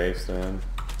back to base then.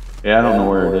 Yeah, I don't know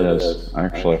where it is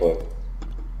actually.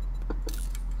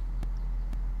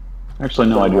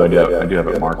 No, I do have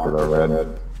it marked with a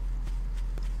red.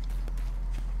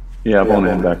 Yeah, I'm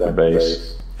gonna head back to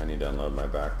base. I need to unload my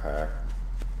backpack.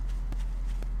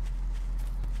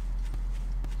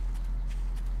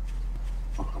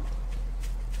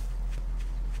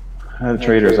 The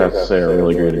traders, I have to say, are a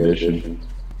really great addition.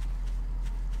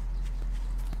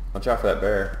 Watch out for that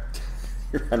bear.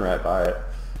 You ran right by it.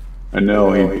 I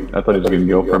know, I thought he was going to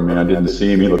go for me. I didn't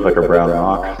see him. He looked like a brown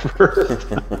rock at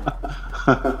first.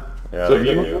 Yeah, So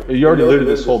have you already looted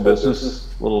this whole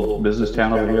little business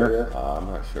town over here? I'm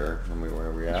not sure. Where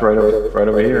are we at? It's right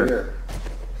over here.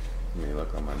 Let me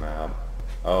look on my map.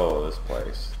 Oh, this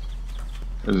place.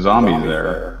 There's zombies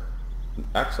there.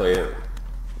 Actually,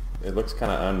 it looks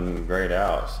kind of ungrayed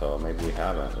out, so maybe we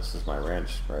haven't. This is my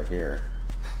wrench right here.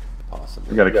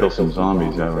 Possibly. We gotta kill some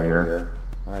zombies over here.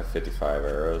 I have 55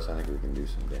 arrows. I think we can do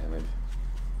some damage.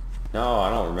 No, I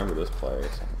don't remember this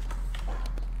place.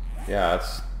 Yeah,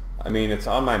 it's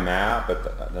on my map, but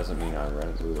that doesn't mean I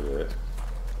ran through it.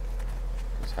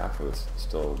 Because half of it's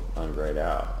still ungrayed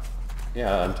out.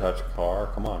 Yeah, untouched car.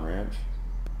 Come on, wrench.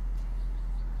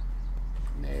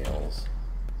 Nails.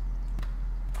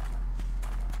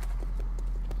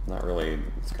 Not really.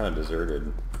 It's kind of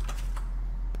deserted.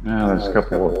 Yeah, there's a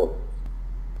couple of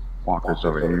walkers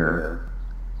over here.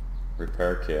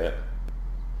 Repair kit.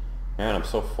 Man, I'm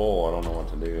so full. I don't know what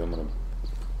to do. I'm gonna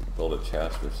build a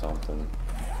chest or something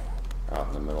out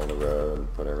in the middle of the road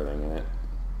and put everything in it.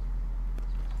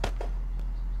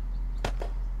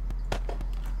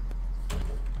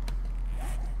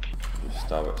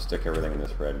 Just stick everything in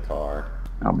this red car.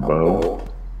 A bow.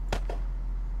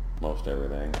 Most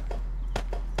everything.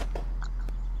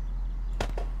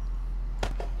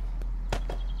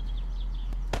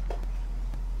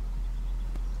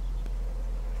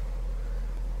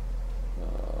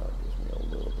 Gives me a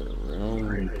little bit of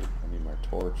room. I need my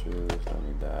torches. I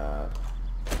need that.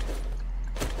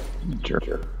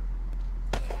 Sure.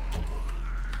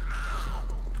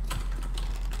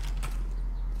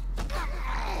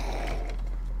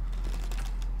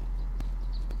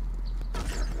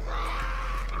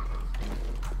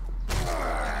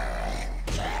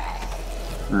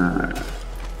 Alright.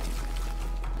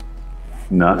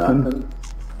 Nothing?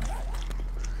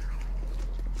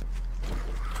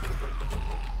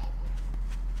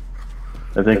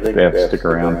 I think they have to stick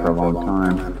around for a long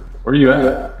time. Where are you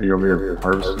at? Are you over here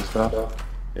harvesting stuff?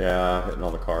 Yeah, hitting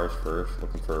all the cars first,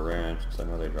 looking for a ranch, because I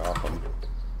know they drop them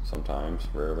sometimes,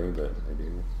 rarely, but they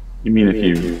do. You mean if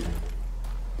you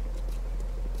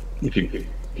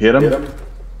hit them?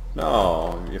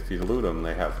 No, if you loot them,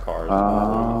 they have cars.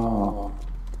 Oh.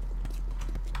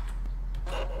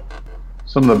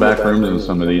 Some of the back rooms in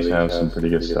some of these have some pretty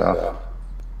good stuff.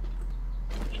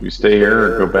 Should we stay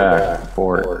here or go back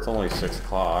for it? It's only 6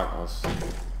 o'clock. How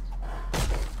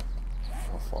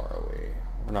far are we?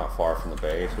 We're not far from the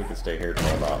base. We can stay here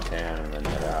till about 10 and then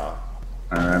head out.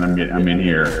 Alright, I'm in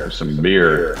here for some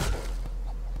beer.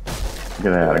 Look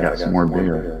at that, I got some more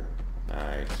beer.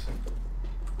 Nice.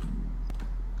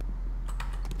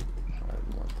 I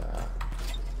didn't want that.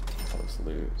 Let's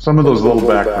loot. Some of those little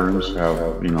back rooms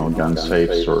have, gun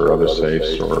safes or other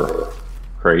safes or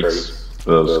crates,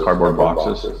 those cardboard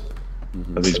boxes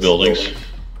of these buildings.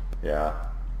 Yeah.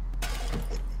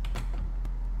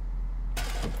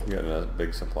 We got a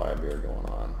big supply of beer going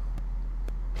on.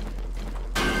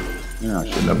 Yeah, I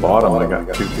shouldn't have bought them. I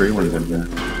got 2 free ones in here.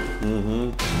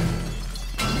 Mm-hmm.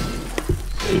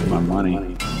 Save my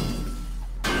money.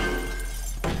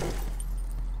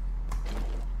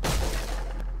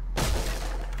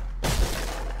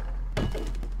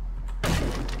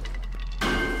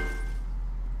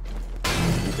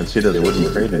 You can see there's a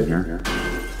wooden crate in here.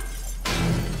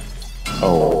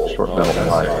 Oh, short metal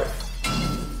pipe.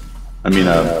 I mean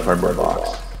a cardboard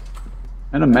box.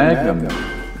 And a magnum.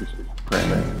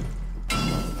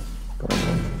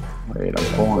 Wait, I'm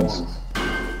pulling.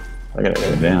 I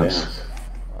gotta advance.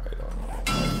 I don't know.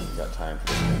 I got time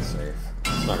for this safe.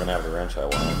 It's not gonna have the wrench I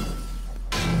want.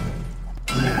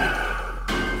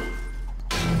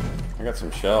 I got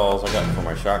some shells. I got for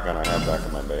my shotgun I have back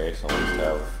in my base. I'll just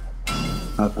have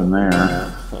Nothing there.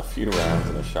 a few rounds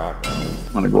in a shotgun.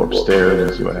 I'm gonna go upstairs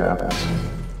and see what happens.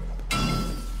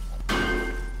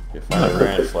 If you find a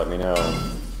wrench, let me know.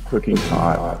 Cooking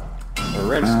pot. A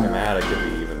wrench schematic would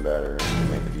be even better if you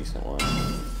make a decent one.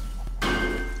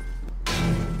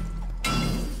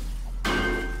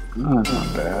 Oh, that's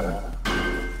not bad.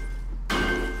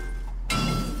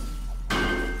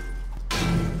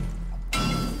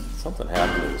 Something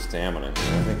happened to the stamina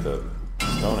here. I think the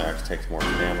stone axe takes more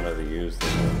stamina to use than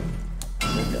the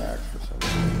big axe for some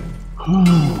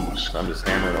reason. So I'm just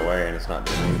hammering away and it's not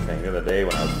doing anything. The other day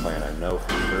when I was playing, I know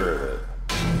for sure that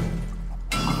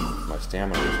my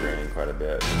stamina was draining quite a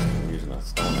bit just from using a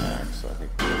stone axe. So I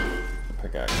think the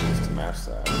pickaxe needs to match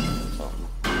that or something.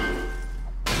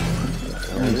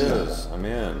 There it is. I'm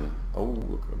in. Oh,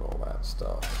 look at all that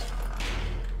stuff.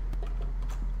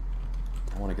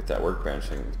 I want to get that workbench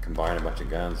and combine a bunch of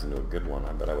guns into a good one.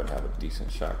 I bet I would have a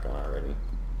decent shotgun already.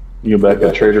 You go back to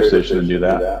the trader station and do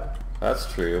that.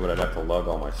 That's true, but I'd have to lug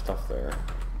all my stuff there.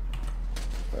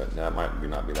 But that might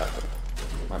not be that.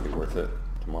 Might be worth it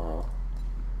tomorrow.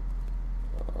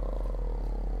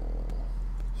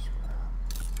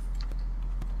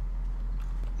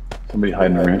 Somebody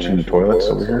hiding a wrench in the toilets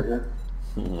over here?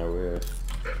 I wish.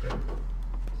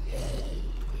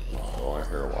 Oh, I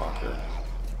hear a walker.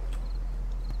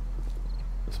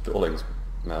 This building's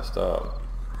messed up.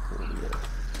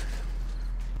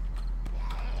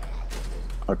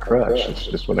 A crutch, that's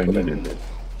just what I needed.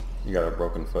 You got a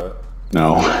broken foot?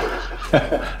 No,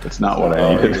 that's not what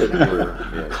I needed. You were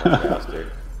being sarcastic.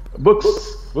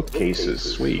 Bookcases,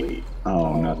 sweet.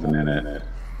 Oh, nothing in it.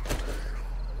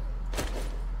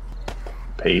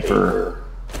 Paper.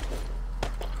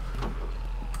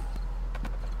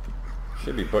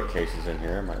 Should be bookcases in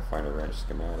here. I might find a wrench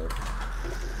schematic.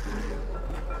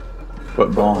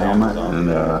 Football helmet and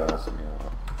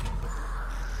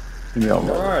maybe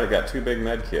I'll Alright, I got 2 big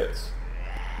med kits.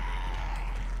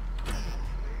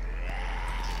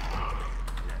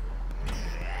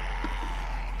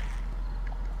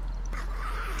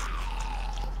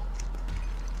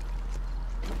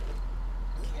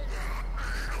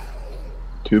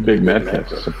 Two big med kits.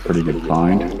 That's a pretty good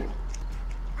find.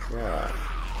 Yeah.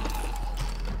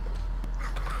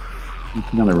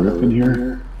 Anything on the roof in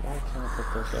here? Why can't I pick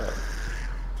this up?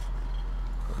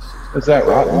 Is that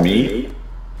rotten meat?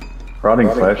 Rotting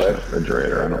flesh in the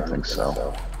refrigerator? I don't think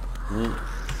so.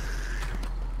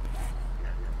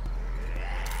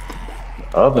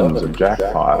 Oven's a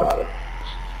jackpot.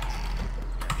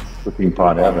 Cooking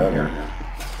pot oven here.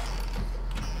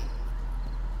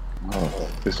 Oh,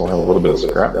 this will have a little bit of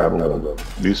scrap metal to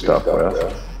do stuff with.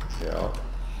 Yeah.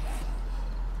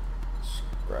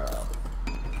 Scrap.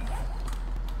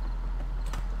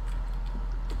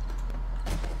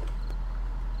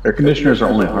 Air conditioners are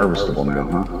only harvestable now,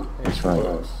 huh? That's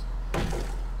right.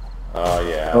 Oh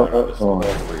yeah, Oh, they're not just oh.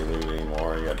 free loot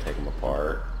anymore. You gotta take them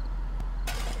apart.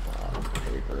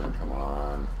 Paper, come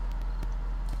on.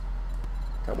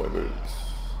 Cowboy boots.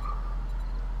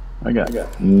 I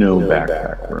got no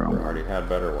backpack I room. already had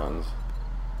better ones.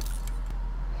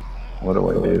 What do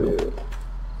I do?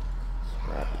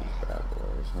 Scrap these bad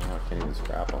boys. No, I can't even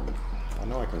scrap them. I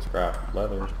know I can scrap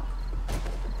leather.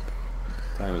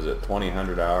 Time is it?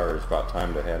 2000 hours. About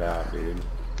time to head out, dude.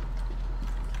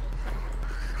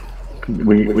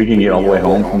 We can get all the way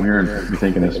home from here and be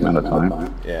thinking this amount of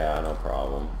time. Yeah, no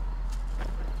problem.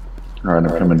 Alright,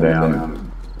 I'm coming down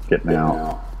and getting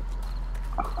out.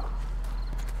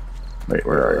 Wait,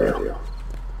 where are you?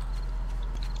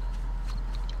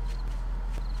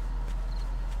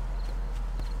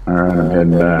 Alright, I'm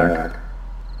heading back.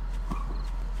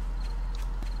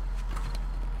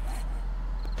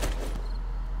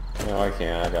 No, I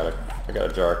can't. I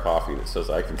got a jar of coffee that says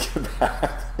I can get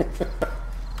back.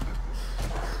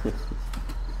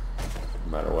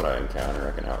 No matter what I encounter,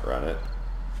 I can outrun it.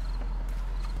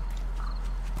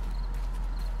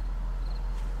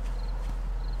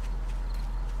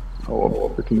 Oh, a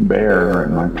freaking bear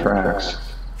in my tracks.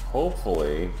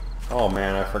 Hopefully. Oh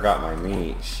man, I forgot my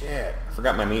meat. Shit. I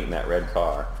forgot my meat in that red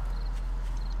car.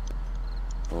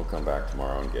 We'll come back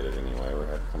tomorrow and get it anyway.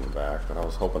 We're coming back. But I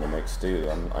was hoping to make stew.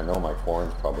 I know my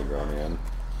corn's probably grown in.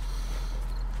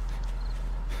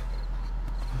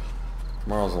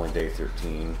 Tomorrow's only day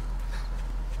 13.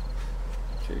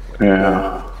 Chicken.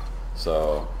 Yeah.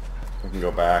 So we can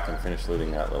go back and finish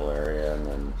looting that little area and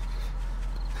then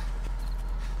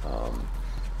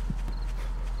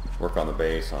work on the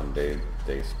base on day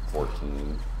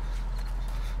 14.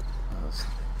 This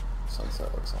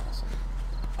sunset looks awesome.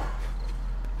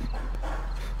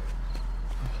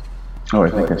 Oh, I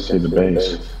think I see the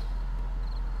base.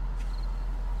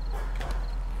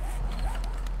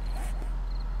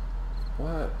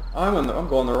 What? I'm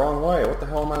going the wrong way. What the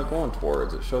hell am I going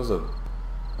towards? It shows a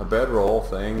bedroll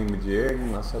thing, majig,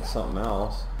 unless that's something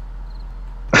else.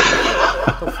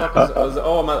 What the fuck is it?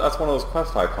 Oh, that's one of those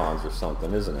quest icons or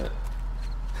something, isn't it?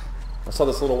 I saw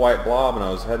this little white blob and I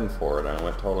was heading for it and I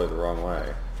went totally the wrong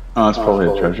way. Oh, it's probably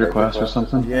a treasure quest or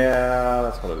something? Yeah,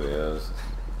 that's what it is.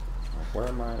 Like, where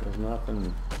am I? There's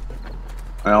nothing.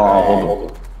 Well, I'll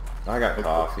hold it. I got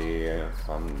coffee.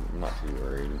 I'm not too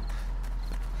worried.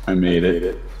 I made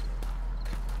it.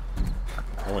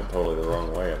 I went totally the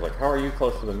wrong way. I was like, how are you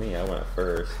closer than me? I went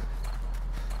first.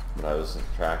 But I was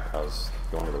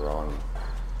going to the wrong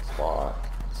spot.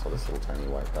 So this little tiny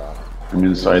white dot. I'm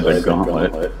inside the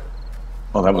gauntlet.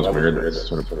 Oh, that was weird. That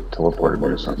sort of teleported me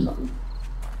or something.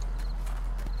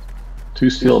 2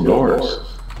 steel doors.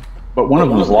 But one of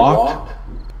them is locked?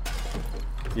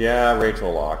 Yeah,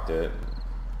 Rachel locked it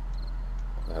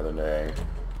the other day.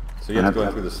 So you have to go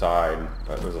in through the side.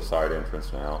 There's a side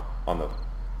entrance now. On the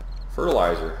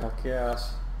fertilizer. Heck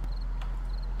yes.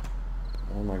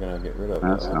 How am I going to get rid of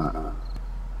That's that? not.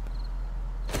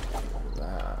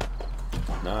 That.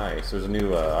 Nice. There's a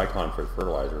new icon for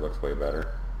fertilizer. Looks way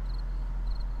better.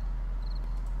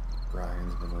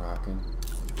 Ryan's been rocking.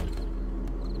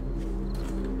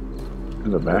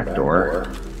 There's a back door.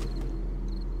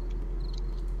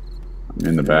 I'm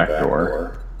in the back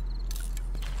door.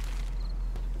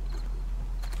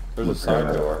 There's a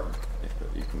side door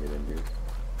that you can get into.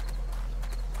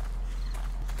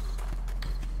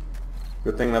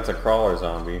 Good thing that's a crawler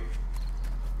zombie,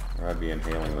 or I'd be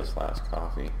inhaling this last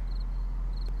coffee.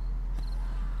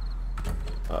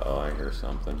 Uh-oh, I hear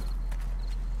something.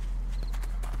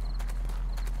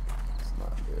 It's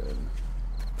not good.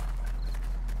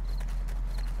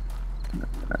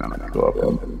 I don't have to go up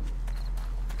and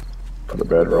put a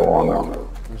bedroll on there.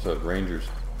 There's a ranger's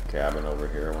cabin over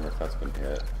here. I wonder if that's been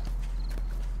hit.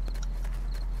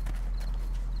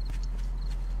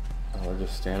 Oh, they're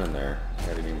just standing there.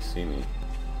 They didn't even see me.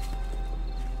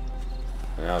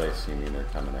 And now they see me and they're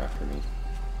coming after me.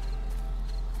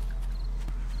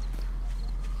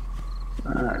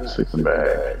 Alright, sleeping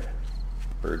bag.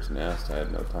 Bird's nest. I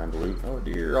had no time to loot. Oh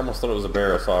dear. Almost thought it was a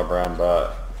bear. I saw a brown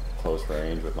butt close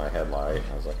range with my headlight.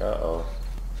 I was like, uh-oh.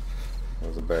 It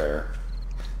was a bear.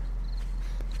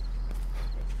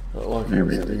 But lucky it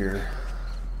was a deer.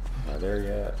 Am I there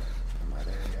yet? Am I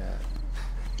there yet?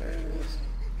 There it is.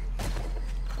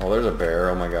 Oh, there's a bear.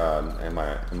 Oh my god. Am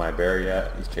I a bear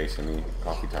yet? He's chasing me.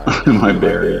 Coffee time. Am I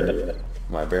bear yet?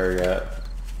 Am I bear yet?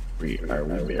 Are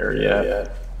we bear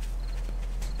yet?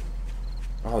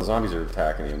 Oh, the zombies are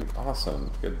attacking him.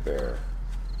 Awesome. Good bear.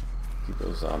 Keep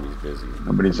those zombies busy.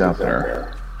 Nobody's out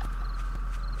there.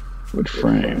 Good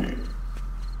frame.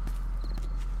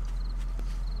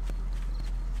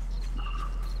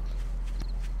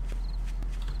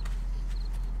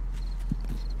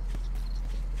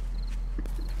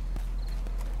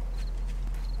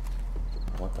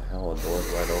 What the hell? The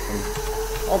door's wide open.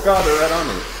 Oh god, they're right on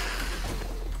me.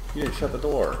 You didn't shut the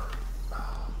door.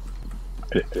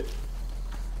 I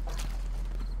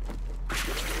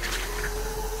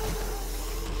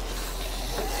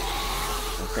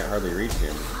can't hardly reach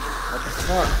him. What the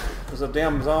fuck? There's a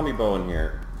damn zombie bow in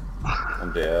here.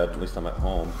 I'm dead. At least I'm at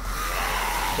home.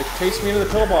 They chased me into the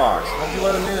pillbox. How'd you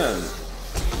let him in?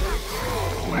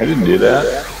 I didn't do that.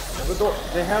 The door,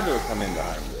 they had to have come in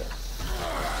behind you.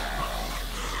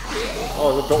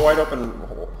 Oh, there's a wide open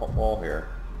wall here.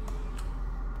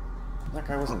 That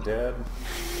guy wasn't dead.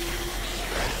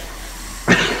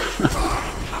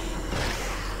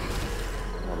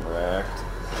 I'm wrecked.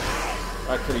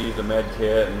 I could have used a med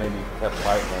kit and maybe kept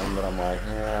fighting him, but I'm like,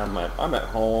 yeah, I'm at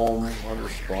home. I'm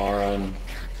just spawning.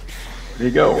 There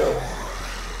you go.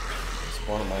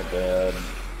 Spawn in my bed.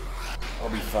 I'll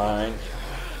be fine.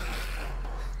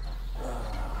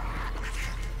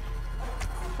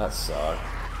 That sucked.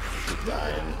 He's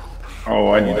dying.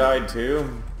 Oh, You died too?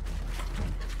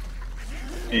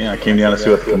 Yeah, I came down to see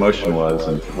what the commotion was,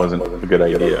 and it wasn't a good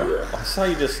idea. I saw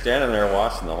you just standing there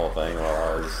watching the whole thing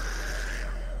while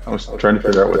I was trying to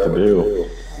figure out what to do.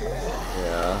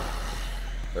 Yeah.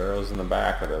 Arrows in the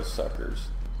back of those suckers.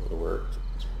 Would have worked.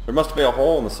 There must be a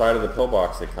hole in the side of the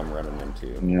pillbox they come running into.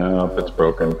 Yeah, if it's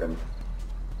broken.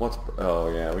 Oh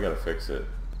yeah, we gotta fix it.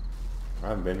 I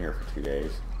haven't been here for 2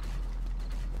 days.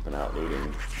 Been out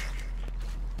looting.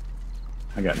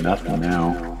 I got nothing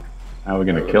now. How are we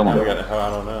gonna kill him? I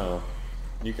don't know.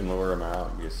 You can lure him out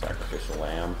and be a sacrificial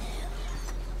lamb.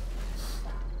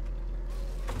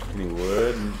 Any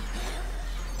wood?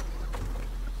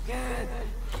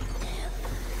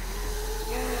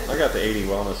 I got the 80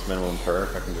 wellness minimum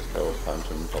perk. I can just go punch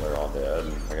them until they're all dead,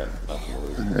 and I got nothing to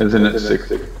lose. Isn't it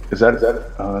 6? Is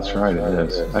that? Oh, that's right. It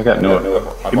is. I got no.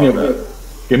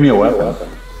 Give me a weapon.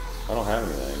 I don't have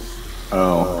anything.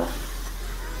 Oh.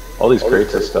 All these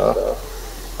crates of stuff.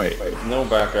 Wait. No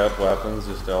backup weapons,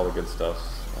 just all the good stuff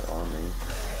on me.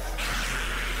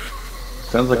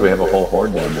 Sounds like we have a whole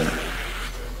horde down there.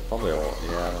 Probably all,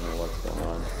 yeah, I don't know what's going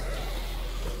on.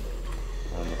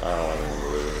 I don't want anything to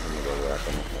lose. I'm gonna go wreck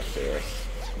them with my fist.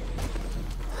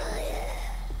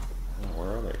 Oh, where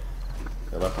are they?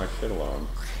 They left my shit alone.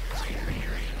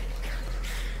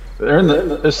 They're in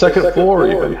the second floor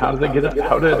even. How did they get up?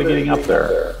 How did they getting up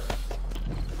there?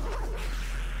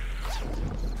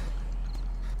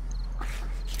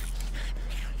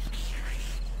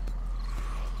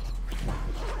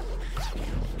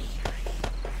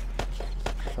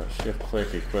 Shift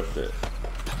click equipped it.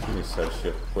 Somebody said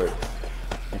shift click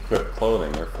equip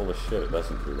clothing. They're full of shit. It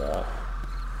doesn't do that.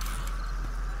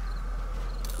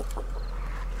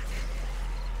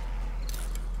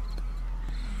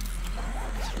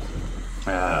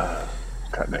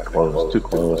 Cutting it close, too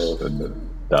close to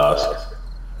dusk.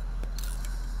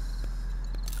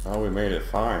 Oh, we made it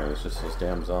fine. It's just those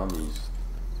damn zombies.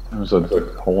 There was a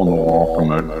hole in the wall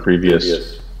from a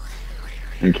previous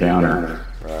encounter.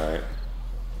 Right.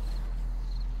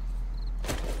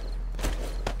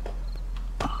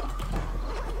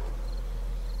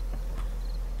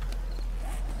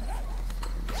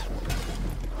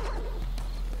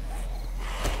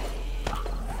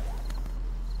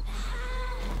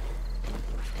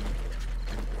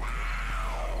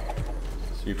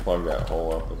 So you plug that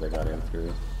hole up that they got in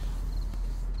through.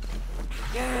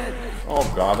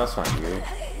 Oh god, that's not you.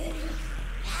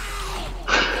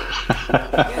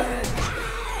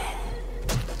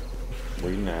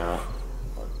 Bleeding out.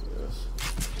 Fuck this.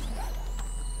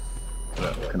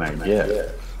 What can I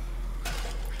get?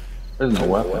 There's no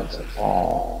weapons at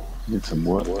all. Need some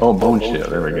wood. Oh, bone shiv.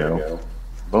 There we go.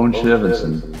 Bone shiv and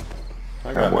some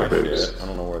I got my boots. shit. I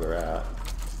don't know where they're at.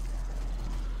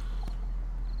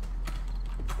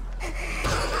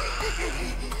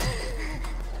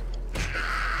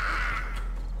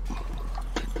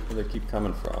 Where they keep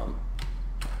coming from?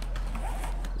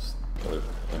 This other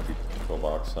empty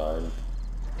pillbox side.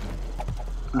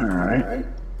 Alright.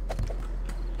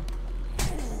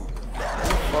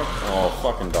 Oh,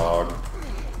 fucking dog.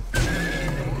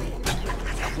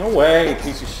 No way,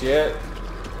 piece of shit.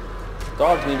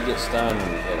 Dogs need to get stunned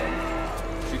when you hit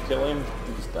him. Did you kill him?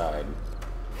 He just died.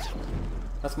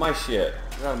 That's my shit.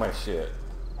 Get out of my shit.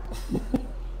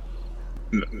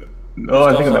 No,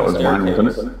 I think that was mine,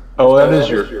 wasn't it? Oh, that is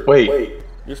your... Wait.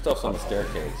 Your stuff's on the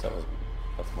staircase. That's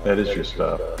mine. That is your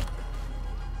stuff.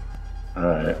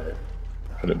 Alright.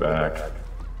 Put it back.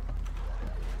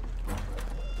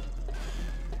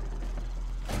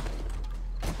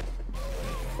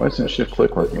 Why isn't shift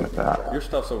click working with that? Your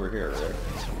stuff's over here, Rick.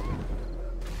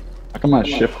 How come my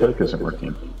shift click isn't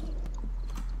working?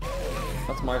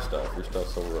 That's my stuff. Your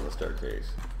stuff's over on the staircase.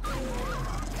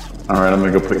 Alright, I'm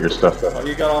gonna go put your stuff Oh,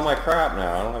 you got all my crap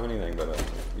now. I don't have anything but a...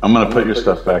 I'm gonna put your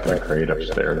stuff back in a crate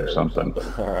upstairs or something.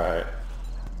 Alright.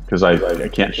 Because I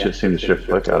can't seem to shift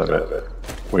click out of it.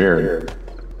 Weird.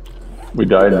 We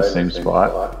died in the same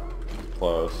spot.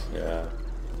 Close, yeah.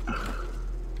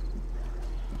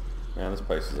 Man, this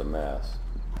place is a mess.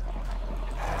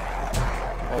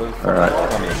 Oh, there's a fucking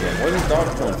dog on me again. Where are these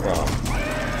dogs coming from?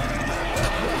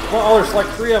 Well, oh, there's like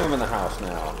 3 of them in the house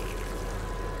now.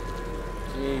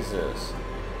 Jesus.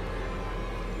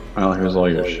 Well, here's all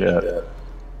your shit.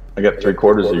 I got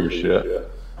 3/4 of your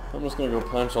shit. I'm just gonna go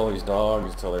punch all these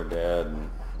dogs till they're dead, and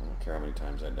I don't care how many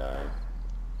times I die.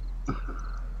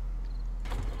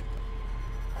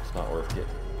 It's not worth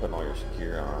putting all your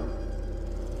secure on.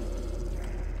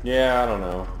 Yeah, I don't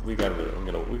know. We should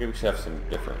have some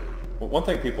different. Well, one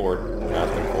thing people were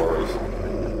asking for is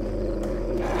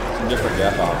some different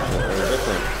death options or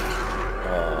different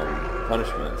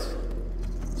punishments.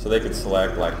 So they could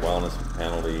select like wellness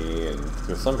penalty, and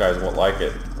because some guys won't like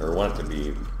it or want it to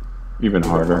be even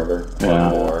harder. Yeah.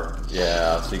 More.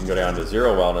 Yeah. So you can go down to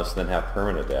 0 wellness and then have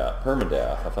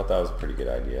permadeath. I thought that was a pretty good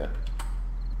idea.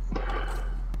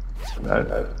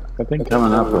 I think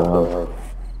coming up we'll have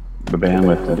the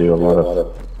bandwidth to do a lot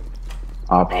of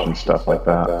option stuff like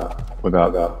that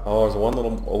without. Oh, there's a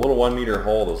little 1 meter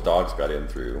hole those dogs got in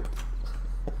through.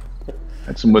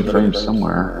 Had some wood frames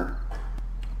somewhere.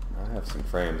 I have some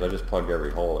frames. I just plugged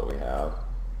every hole that we have.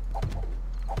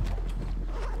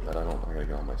 But I gotta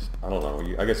get all my. I don't know.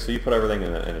 I guess so. You put everything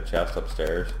in a chest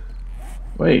upstairs.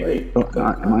 Wait.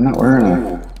 Am I not wearing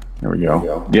a? There we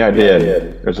go. Yeah, I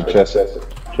did. There's a chest.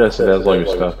 Chest that has all your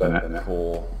stuff in it.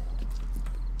 Cool.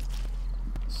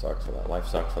 Sucks for that. Life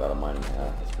sucks without a mining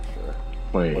hat. That's for sure.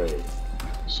 Wait.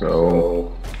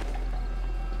 So.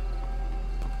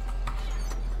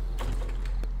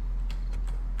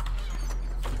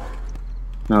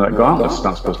 No, that gauntlet's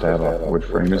not supposed to have a wood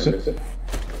frame, is it?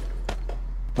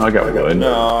 Oh, I got wood.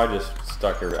 No, I just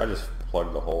I just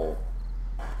plugged the hole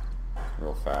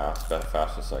real fast,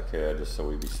 fast as I could, just so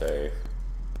we'd be safe.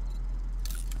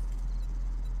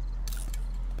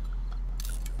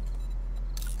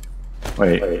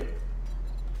 Wait.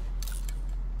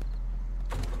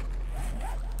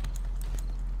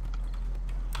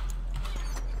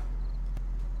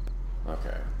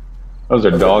 Okay. Oh,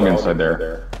 there's a dog inside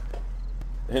there.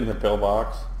 In the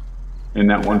pillbox? In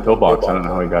that one pillbox. I don't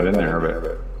know how he got in there,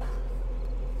 but.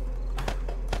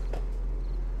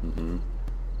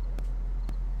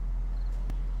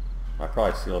 I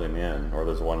probably sealed him in, or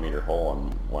there's a 1 meter hole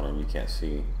on one end you can't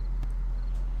see.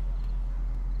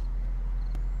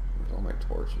 Where's all my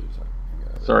torches?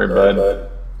 Sorry, bud.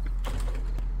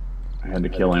 I had to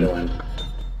kill him.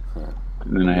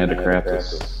 And then I had to craft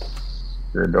this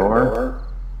your door.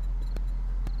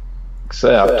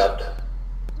 Except.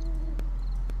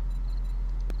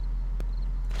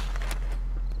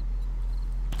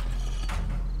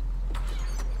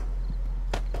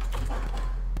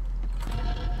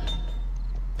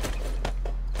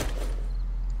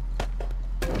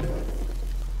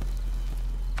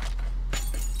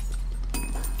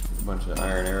 A bunch of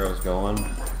iron arrows going.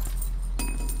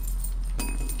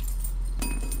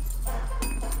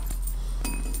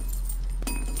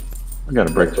 I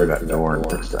gotta break through that door and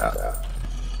fix that.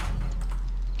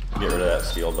 Get rid of that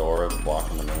steel door that's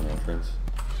blocking the main entrance.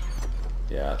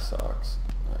 Yeah, it sucks.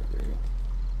 I agree.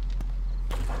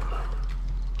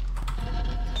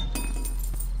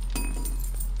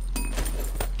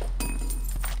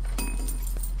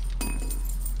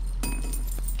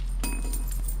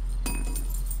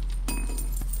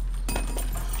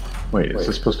 Wait, is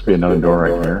this supposed to be another door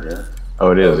right here?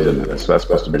 Oh, it is, isn't it? So that's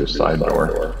supposed to be a side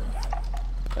door.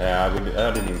 Yeah,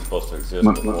 that didn't even supposed to exist.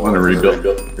 I'm gonna rebuild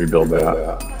that.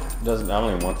 I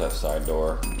don't even want that side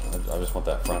door. I just want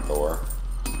that front door.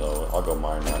 So I'll go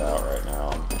mine that out right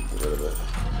now and get rid of it.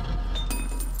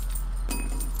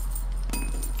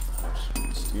 How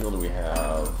much steel do we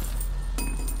have?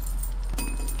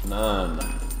 None.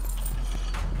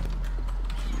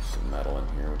 Use some metal in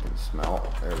here we can smelt.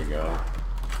 There we go.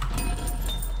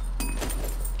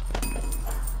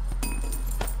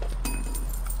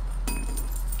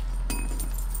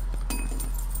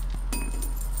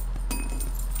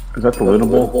 Is that the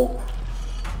lootable?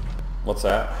 What's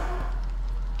that?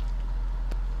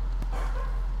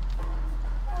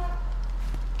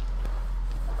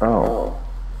 Oh.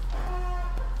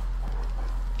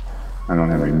 I don't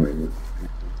have any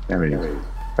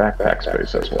backpack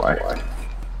space, that's why.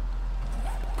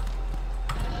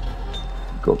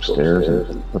 Go upstairs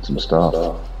and put some stuff.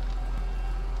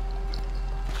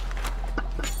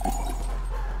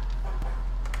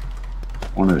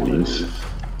 One of these.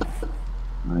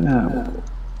 Yeah,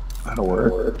 that'll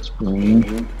work. It's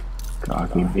green.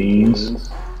 Coffee beans.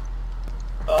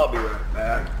 I'll be right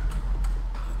back.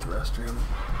 The restroom.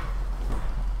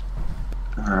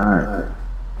 Alright.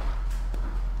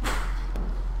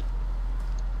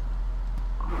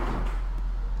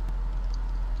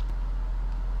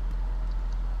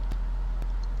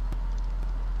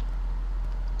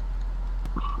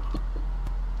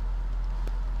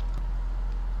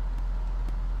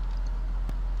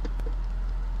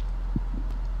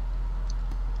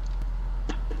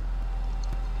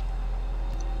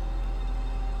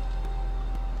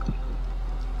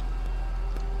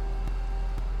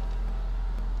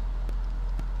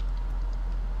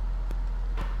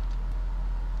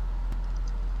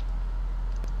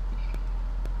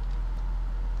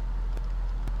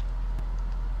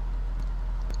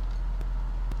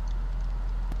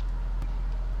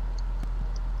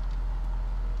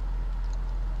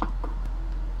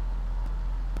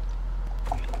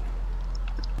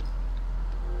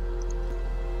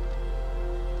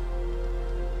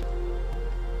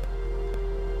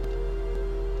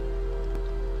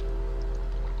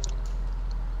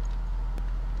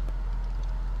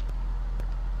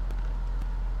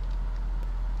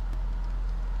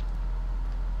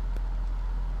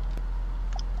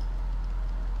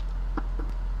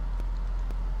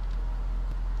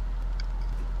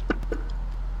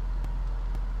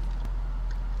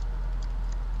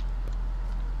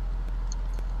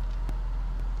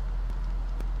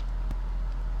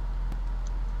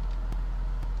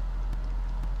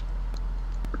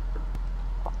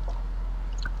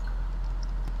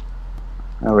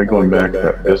 How are we going back to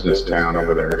that business town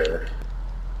over there?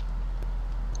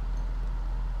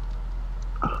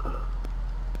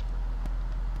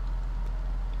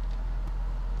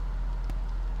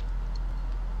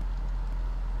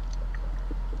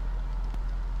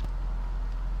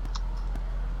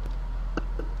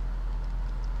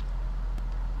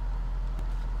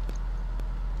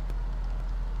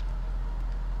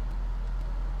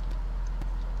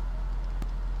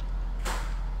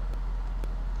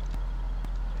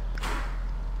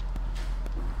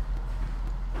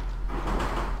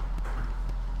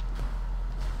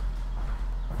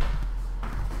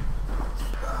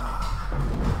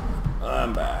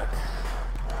 I'm back.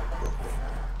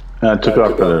 I took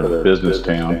off for the business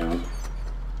town.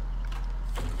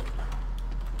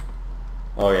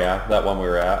 Oh yeah, that one we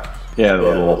were at. Yeah, the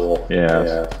little,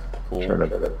 yeah. Cool. Try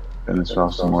to finish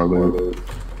off some more loot.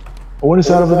 Oh, what is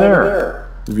that over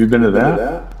there? Have you been to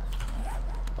that?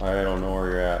 I don't know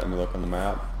where you're at. Let me look on the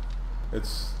map.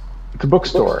 It's a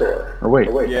bookstore. Or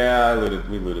wait. Yeah,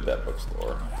 we looted that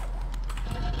bookstore.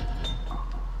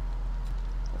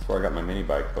 That's where I got my mini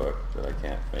bike book that I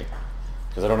can't make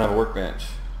because I don't have a workbench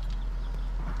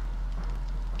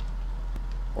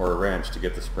or a wrench to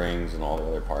get the springs and all the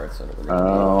other parts that we're going to need.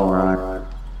 Oh, right.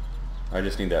 I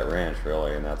just need that wrench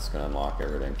really, and that's going to unlock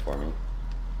everything for me.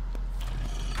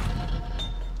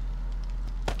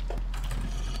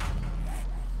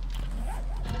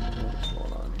 What's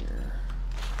going on here?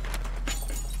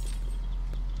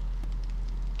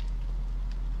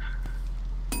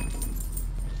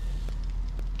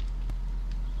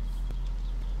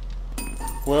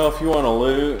 Well, if you want to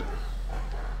loot,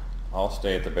 I'll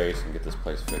stay at the base and get this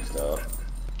place fixed up.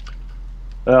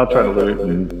 I'll try to loot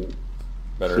and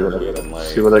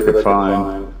see what I could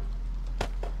find.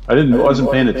 I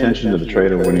wasn't paying attention to the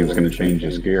trader when he was going to change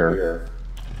his gear.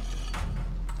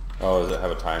 Oh, does it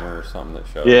have a timer or something that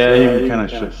shows? Yeah, you kind of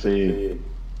should see.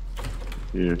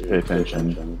 You pay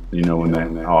attention. You know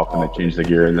how often they change the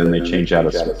gear, and then they change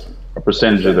out a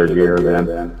percentage of their gear.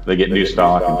 Then they get new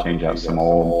stock and change out some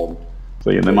old. So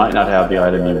they might not have the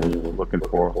item you were looking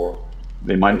for.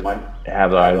 They might have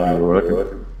the item you were looking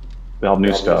for. They'll have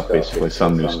new stuff, basically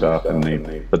some new stuff,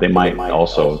 but they might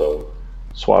also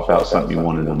swap out something you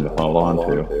wanted them to hold on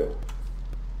to.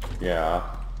 Yeah.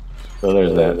 So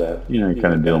there's that. You know, you're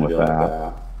kind of dealing with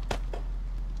that.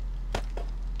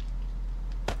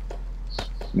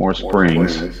 More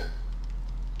springs.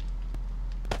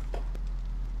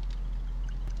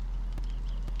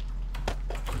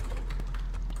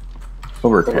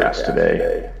 Overcast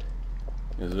today.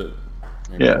 Is it?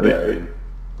 Yeah.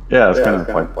 Yeah, it's kind of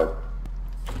like.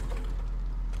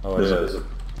 Oh, it is.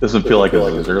 Doesn't feel like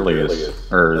it's as early as.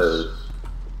 I'll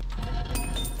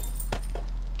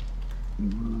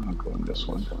go in this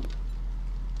one.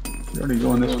 You already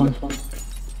go in this one?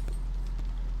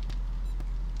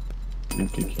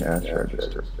 Empty cash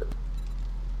register.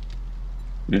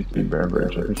 Empty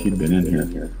beverage. I think he'd been in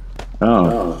here.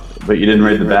 Oh, but you didn't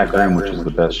raid the back room, which is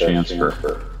the best chance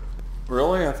for.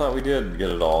 Really? I thought we did get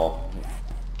it all.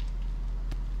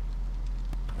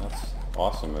 That's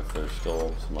awesome if there's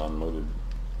still some unloaded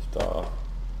stuff.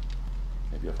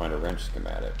 Maybe you'll find a wrench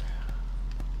schematic.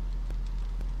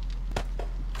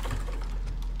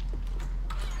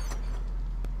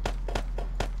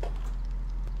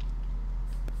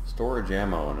 Storage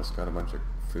ammo, and it's got a bunch of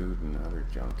food and other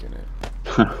junk in it.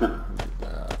 Look at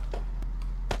that.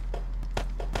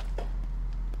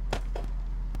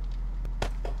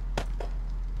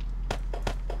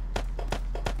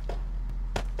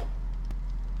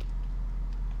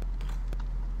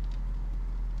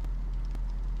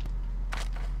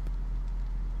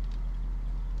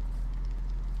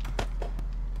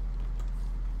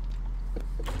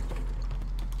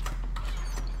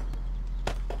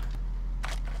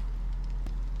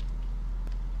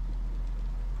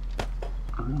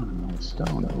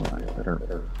 Stone, I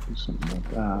better do something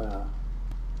about that.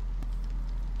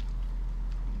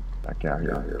 Back out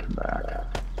here, come back.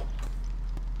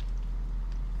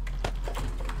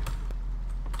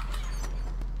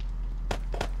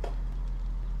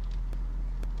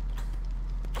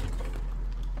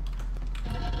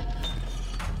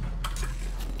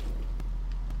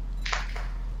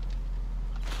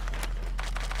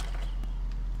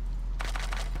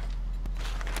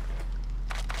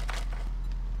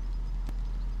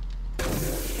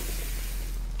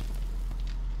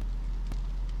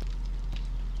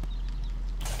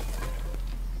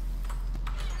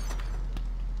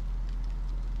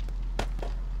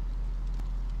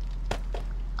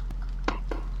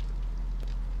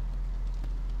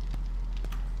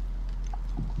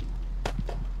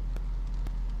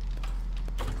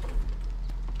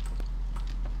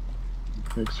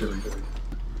 Big series.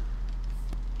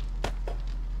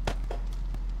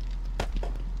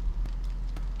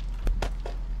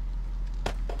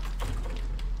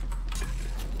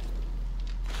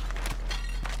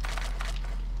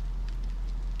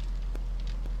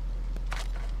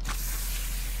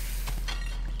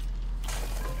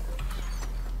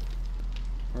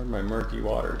 Where'd my murky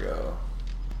water go?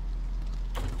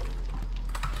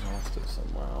 Lost it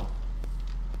somehow.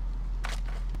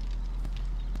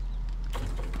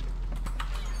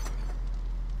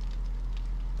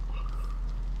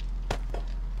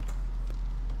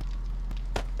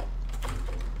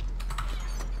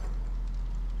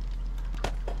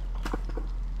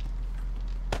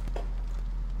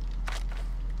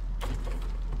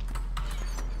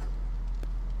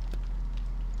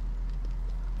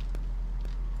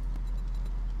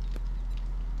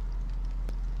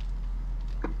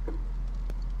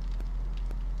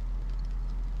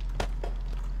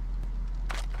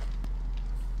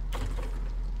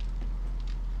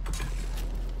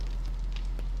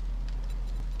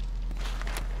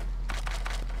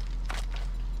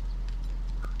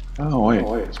 Oh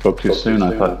wait, spoke too soon.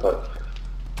 I thought.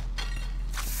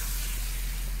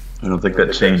 I don't think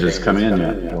that change has come in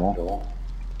yet, Joel.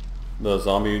 The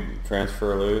zombie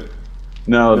transfer loot?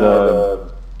 No,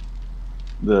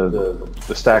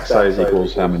 the stack size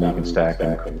equals how many you can stack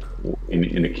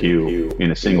in a queue,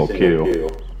 in a single queue.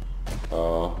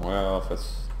 Oh, well, if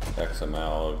it's X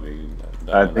amount, it'll be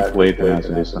I done. think Lathan has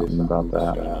to do something about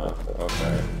that.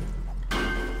 Okay.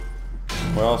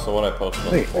 Well, so what I posted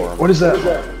on the forum. What is that?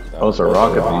 Oh, it's a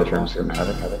rocket launcher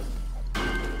schematic.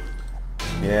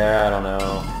 Yeah, I don't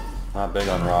know. Not big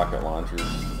on rocket launchers.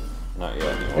 Not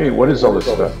yet. Anyway. Hey, what is all this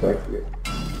stuff?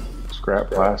 Scrap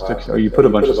plastics? Oh, you put a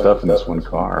bunch of stuff in this one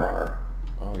car.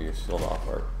 Oh, you sealed off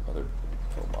our other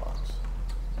toolbox.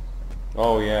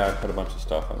 Oh yeah, I put a bunch of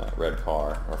stuff in that red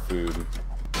car, or food.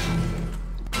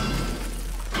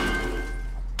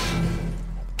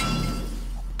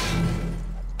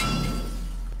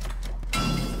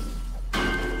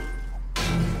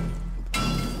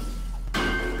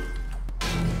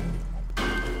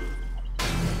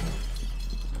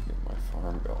 Get my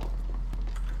farm going.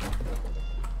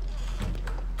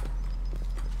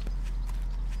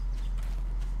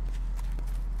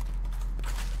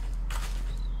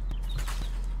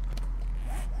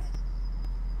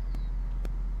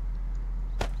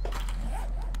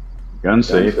 Gun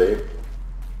safe.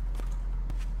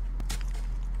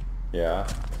 Yeah.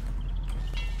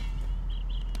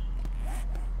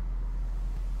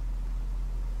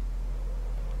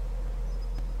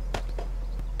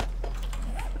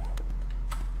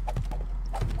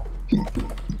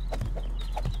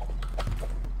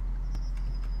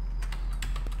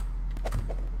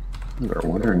 Is our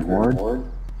wandering horde?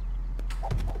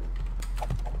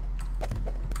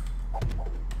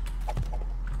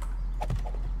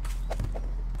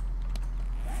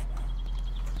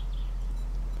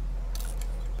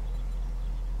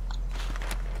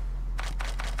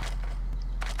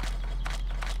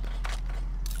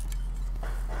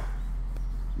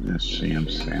 The Sam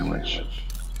sandwich.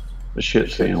 The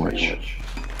shit sandwich.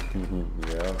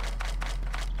 Yeah.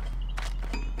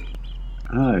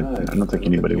 I don't think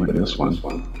anybody went in this one.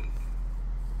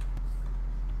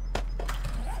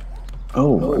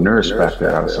 Oh, a nurse back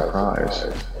there out of surprise.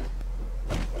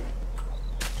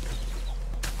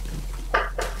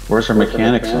 Where's our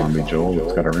mechanic zombie, Joel?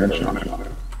 It's got a wrench on it. I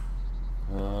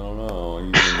don't know.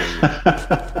 Usually what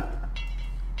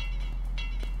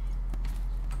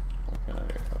can I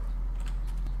do?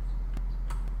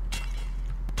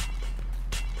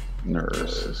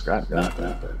 Nurse has got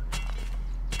nothing.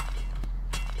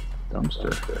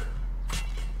 Dumpster.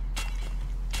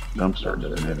 Dumpster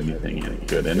doesn't have anything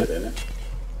good in it.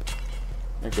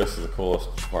 I think this is the coolest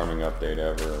farming update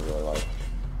ever. I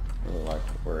really like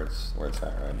where it's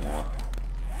at right now.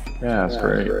 Yeah, that's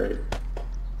great.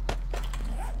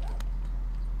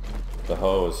 The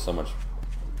hoe is so much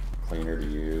cleaner to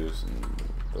use,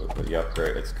 and the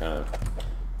upgrade, it's kind of,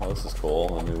 oh, this is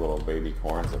cool. The new little baby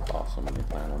corns that pops them when you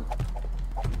plant them.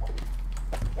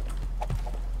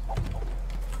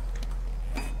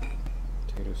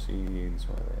 Potato seeds,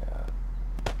 where are they at?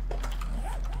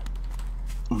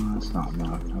 Oh, that's not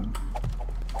enough.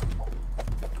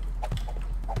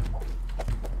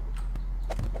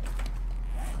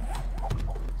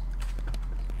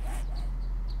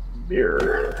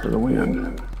 Beer for the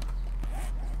win.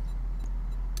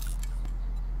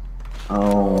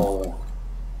 Oh.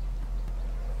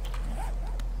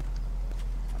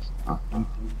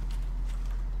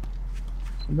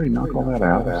 Somebody knock all that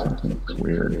out. Something looks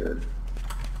weird.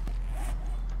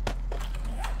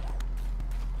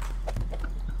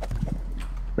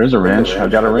 There's a wrench. I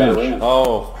got a wrench.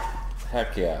 Oh,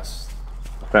 heck yes.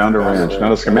 Found a wrench.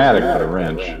 Not a schematic, but a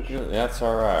wrench. That's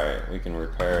alright. We can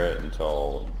repair it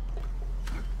until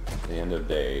the end of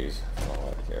days. I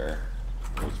don't care.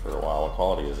 At least for a while. What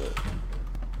quality is it?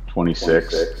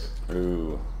 26.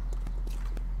 Ooh.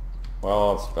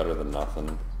 Well, it's better than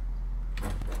nothing.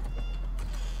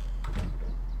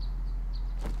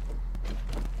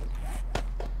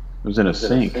 It was in a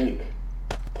sink.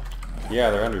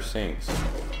 Yeah, they're under sinks.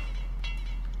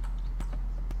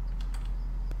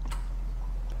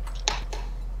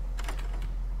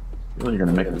 Really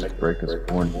gonna make this break this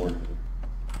board.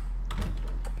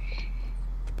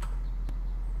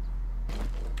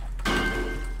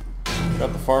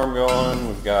 Got the farm going.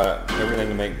 We've got everything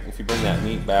to make. If you bring that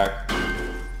meat back,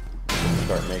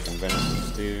 start making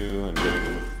venison stew and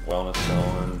getting wellness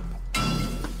going.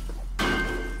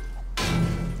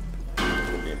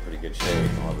 We'll be in pretty good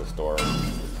shape. I'll have this door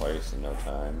replaced in no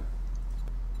time.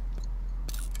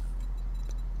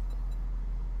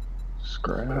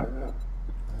 Scrap.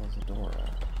 How's the door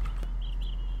at?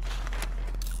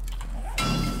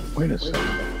 Wait a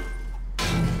second.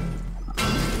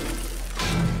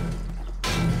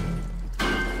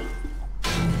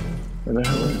 Where the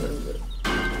hell is it?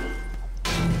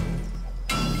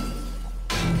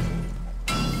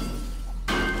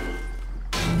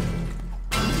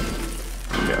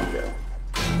 Go.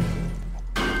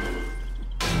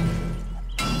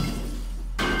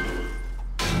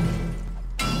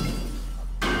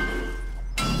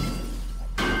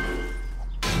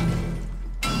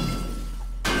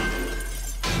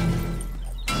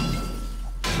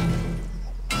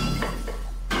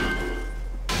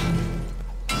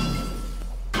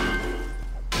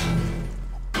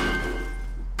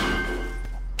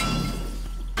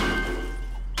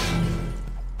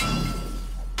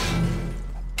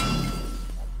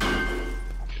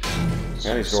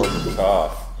 Man, these doors are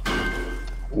tough.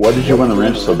 What did you want the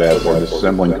wrench so bad for?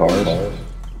 Disassembling cars?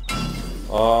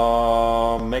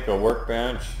 Make a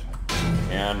workbench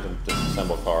and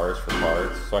disassemble cars for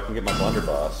parts so I can get my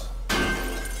blunderbuss.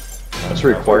 That's a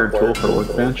required tool for a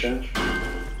workbench?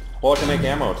 Well, I can make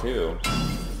ammo too.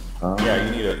 Yeah,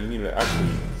 you need to actually.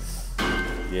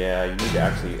 Yeah, you need to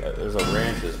actually. There's a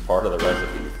wrench as part of the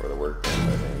recipe for the workbench.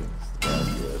 I think. Yeah,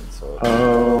 that's good.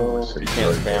 So you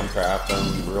can't spam craft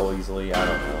them real easily. I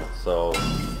don't know. So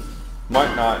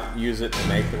might not use it to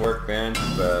make the workbench,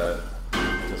 but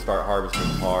to start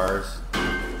harvesting cars.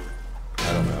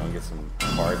 I don't know. And get some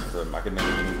parts for them. I could make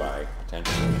a mini bike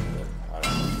potentially, but I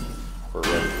don't know. If we're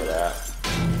ready for that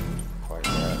quite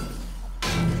yet.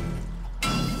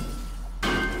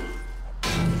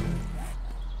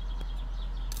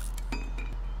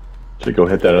 Should go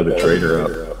hit that other trader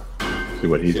up. See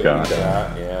what he's got.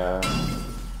 Yeah.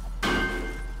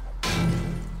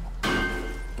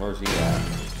 Where's he at?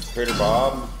 Trader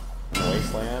Bob in the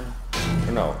wasteland?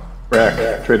 Or no?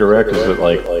 Rack. Trader Rack is it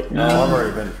like? No, I've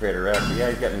already been to Trader Rack, but yeah,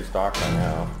 he's got new stock by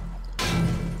now.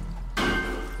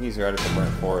 He's right at the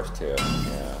Burnt Forest too.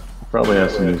 Yeah. Probably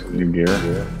has some new gear.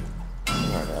 He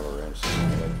might have a wrench.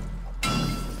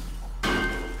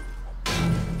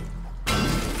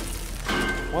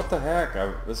 What the heck?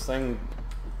 This thing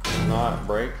is not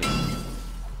breaking.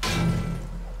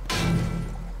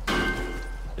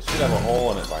 It should have a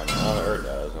hole in it by now. There it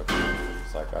does. Okay.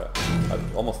 It's like I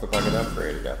almost look like an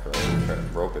upgrade after I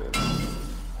broke it.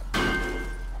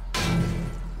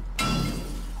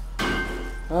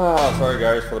 Oh, sorry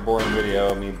guys for the boring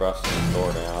video of me busting the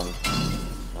door down.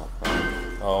 Not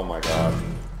fun. Oh my god.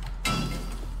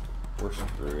 We're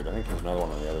screwed. I think there's another one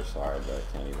on the other side that I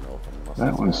can't even open.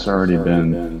 That one's already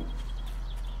been.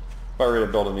 If I were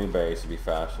to build a new base, it'd be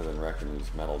faster than wrecking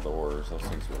these metal doors. Those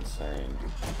things are insane.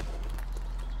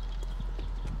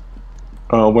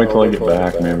 Oh, wait till I get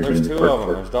back. Maybe we There's can two of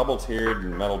them. There's double tiered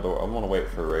and metal door. I'm gonna wait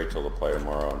for Rachel to play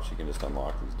tomorrow, and she can just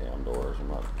unlock these damn doors. I'm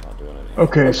not doing it anymore.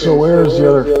 Okay, so where's the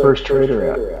other first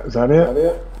trader at? Is that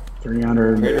it?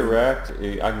 300. Trader wrecked.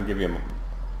 I can give you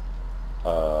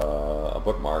a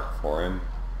bookmark for him.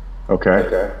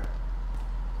 Okay.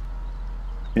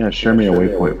 Yeah, share me a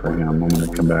waypoint for him. I'm gonna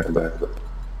come back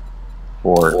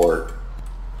for it.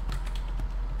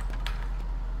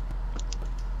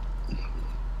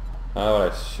 How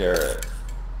would I share it?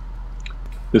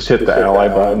 Just hit the ally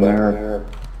button there.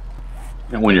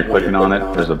 And when you're clicking on it,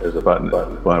 there's a button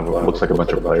that looks like a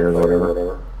bunch of players or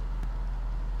whatever.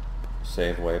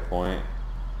 Save waypoint.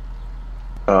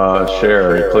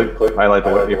 Share. You highlight the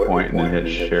waypoint and then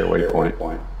hit share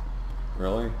waypoint.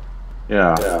 Really?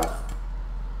 Yeah.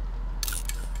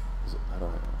 I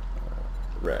don't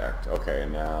wrecked. Okay,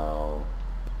 now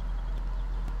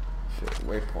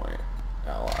waypoint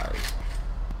allies.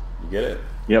 You get it?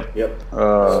 Yep.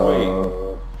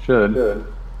 Sweet. Should.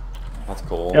 That's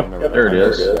cool. Yep, there it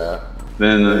is.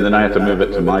 Then I have to move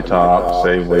it to my top,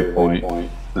 save waypoint.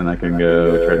 Then I can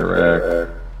go try to wreck,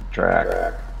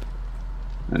 track.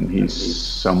 And he's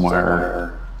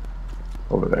somewhere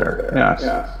over there. Yes.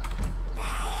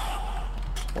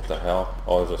 What the hell?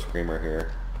 Oh, there's a screamer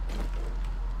here.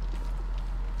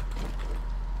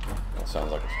 That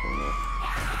sounds like a screamer.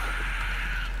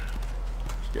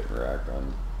 Just getting racked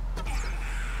on.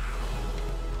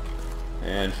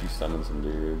 And she's summoning some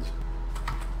dudes.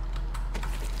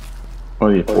 Oh,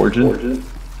 you forging?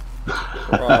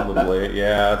 Probably.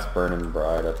 Yeah, it's burning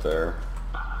bright up there.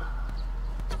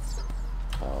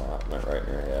 Oh, that went right in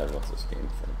your head. What's this game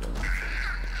thinking?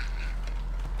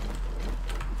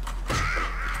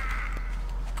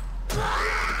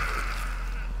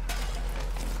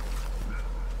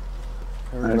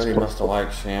 Everybody must have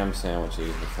liked sham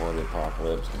sandwiches before the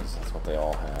apocalypse, because that's what they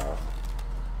all have.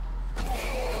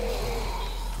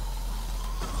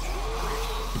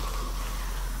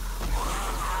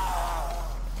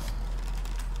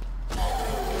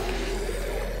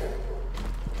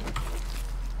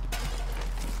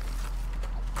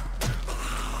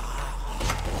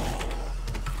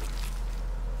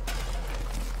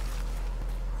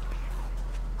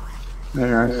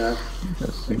 There, yeah,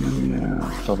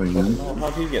 probably him. Oh,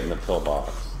 how'd he get in the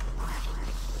pillbox?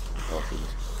 Oh, he's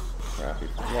crappy.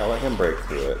 Yeah, let him break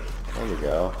through it. There you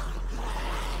go.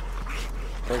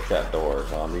 Break that door,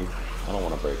 zombie. I don't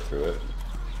want to break through it.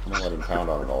 I'm gonna let him pound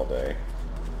on it all day.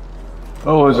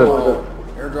 Oh, is it?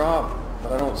 Airdrop,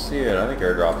 but I don't see it. I think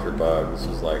airdrops are bugs.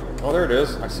 This is like, oh, there it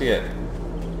is. I see it.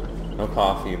 No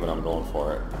coffee, but I'm going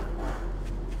for it.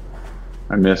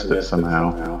 I missed it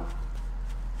somehow.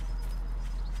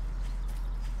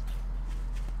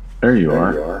 There you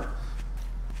are.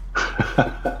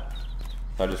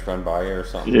 I just run by you or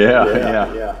something? Yeah.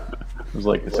 I was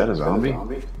like, is that a zombie?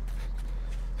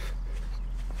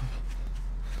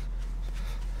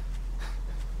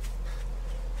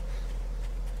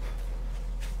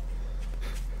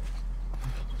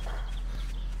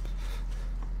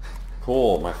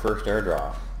 Cool, my first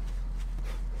airdrop.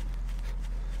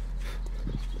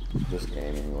 This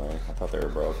game anyway. I thought they were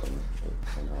broken. But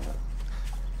they're not.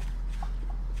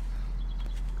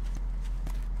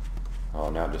 Oh,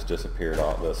 now it just disappeared.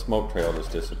 The smoke trail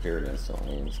just disappeared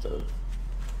instantly instead of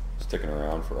sticking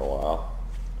around for a while.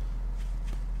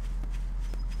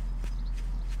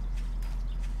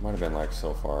 Might have been like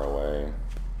so far away.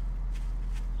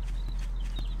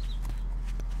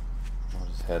 I'll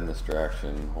just head in this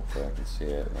direction. Hopefully I can see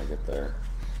it when I get there.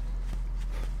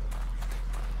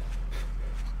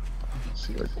 Let's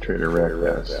see what the trader wreck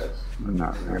is. I'm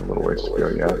not, I got a little ways to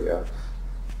go yet.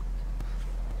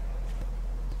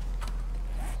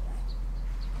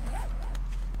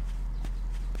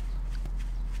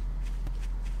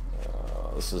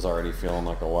 This is already feeling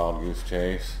like a wild goose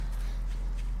chase.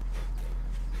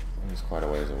 It's quite a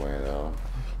ways away though.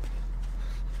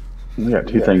 We got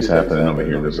two things happening over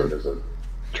here. There's a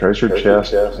treasure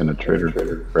chest and a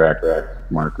trader rack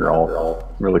marker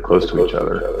all really close to each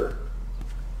other.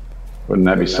 Wouldn't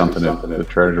that be something if the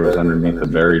treasure was underneath the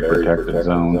buried protected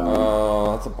zone?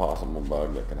 Oh, that's a possible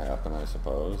bug that can happen, I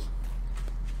suppose.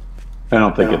 I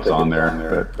don't think it's on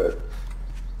there, but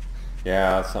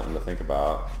yeah, that's something to think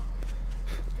about.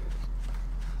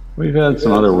 we've had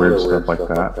some other weird stuff like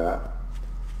that.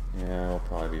 Yeah, we'll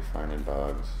probably be finding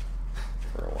bugs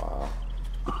for a while.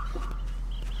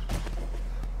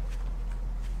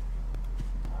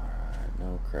 Alright,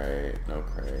 no crate, no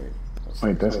crate.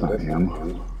 Wait, that's not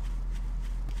him.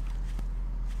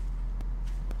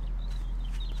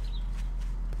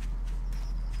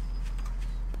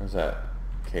 There's that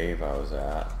cave I was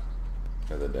at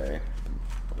the other day,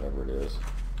 whatever it is.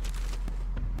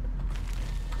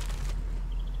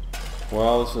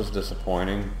 Well, this is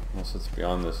disappointing, unless it's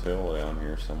beyond this hill down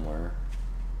here somewhere.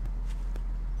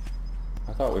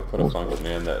 I thought we put a function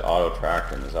in that auto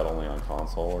tracking. Is that only on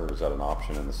console, or is that an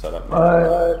option in the setup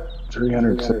menu?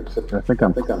 300. I think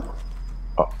I'm.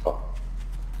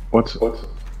 What's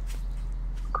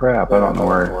crap? I don't know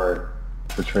where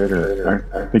the trader.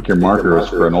 I think your marker is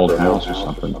for an old house or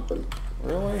something.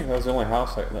 Really? That was the only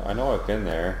house I know. I've been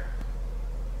there.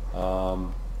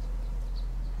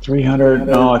 300?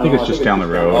 No, I think it's just down the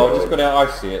road. Oh, just go down.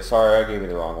 I see it. Sorry, I gave you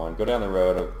the wrong one. Go down the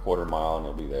road a quarter mile and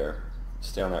it'll be there.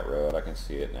 Stay on that road. I can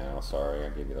see it now. Sorry, I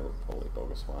gave you the totally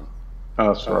bogus one.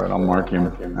 Oh, that's right. I'll mark him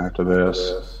after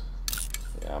this.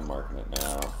 Yeah, I'm marking it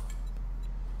now.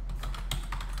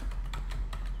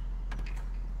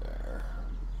 There.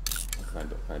 Can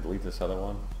I delete this other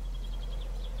one?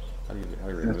 how do you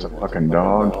remove That's a one? fucking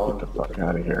dog. Get the fuck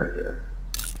out of here.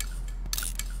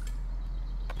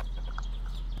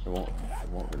 It won't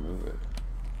remove it.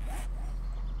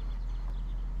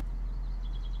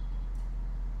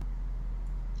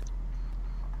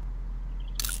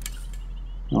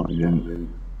 No, he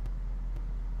didn't.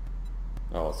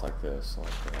 Oh, it's like this,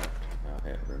 like that. Now I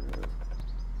hit remove.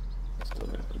 I still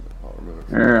didn't remove. I'll remove it.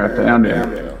 There, I found There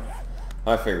we him. go.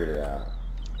 I figured it out.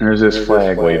 There's this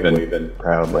flag waving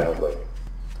proudly.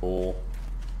 Cool.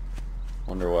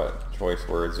 Wonder what choice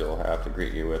words you'll have to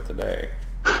greet you with today.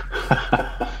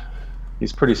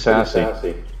 He's pretty sassy.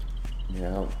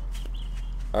 Yeah.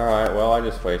 Alright, well I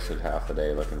just wasted half the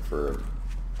day looking for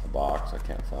a box I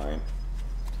can't find.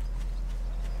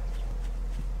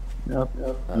 Yep.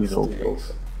 That He's old.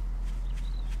 stinks.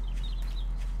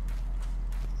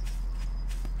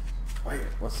 Wait,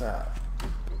 what's that?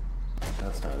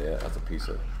 That's not it. That's a piece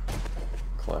of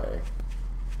clay.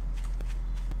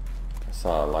 I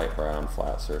saw a light brown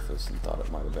flat surface and thought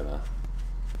it might have been a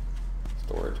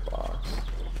storage box.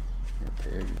 You're a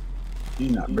pig.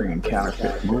 He's not bringing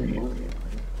counterfeit money.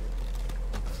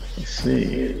 Let's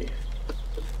see.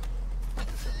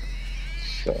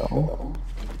 So.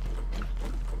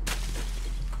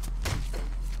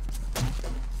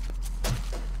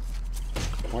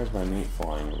 Why is my meat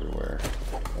flying everywhere?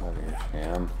 Get out of here,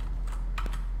 Cam.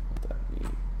 Not that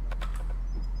meat.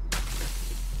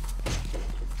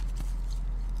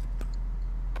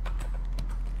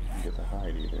 Didn't get the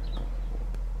hide either.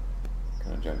 What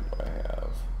kind of junk do I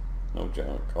have? No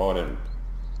junk. Oh, I didn't.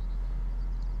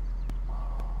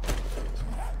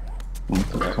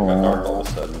 Got dark all of a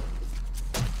sudden.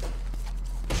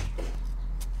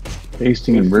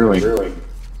 Tasting and brewing.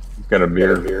 He's got a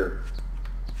beer.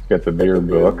 Got the beer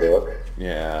book.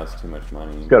 Yeah, that's too much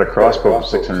money. He's got a crossbow of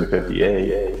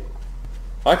 658.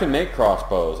 I can make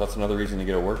crossbows. That's another reason to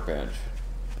get a workbench.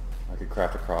 I could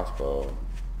craft a crossbow.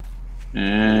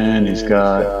 And he's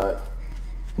got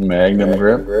Magnum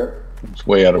grip. It's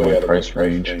way out of my price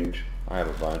range. I have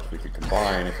a bunch we could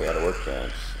combine if we had a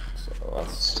workbench. So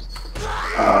that's...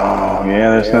 Oh,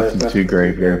 yeah, there's nothing too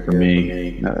great here for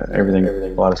me. Everything, a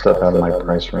lot of stuff out of my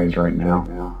price range right now.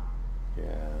 Yeah.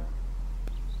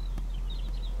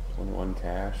 21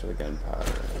 cash for the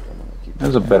gunpowder.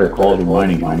 There's a better quality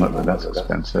mining helmet, but that's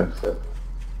expensive.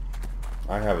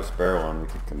 I have a spare one we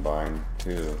could combine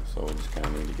too, so we just kind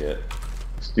of need to get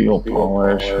Steel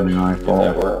polish,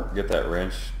 rifle. get that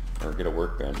wrench or get a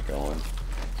workbench going.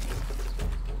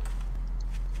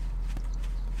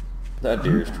 That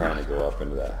deer's trying to go up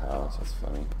into that house. That's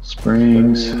funny.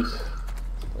 Springs. This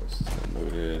place has been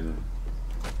looted.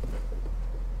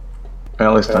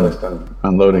 At least I'm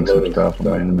unloading some stuff in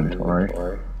my inventory.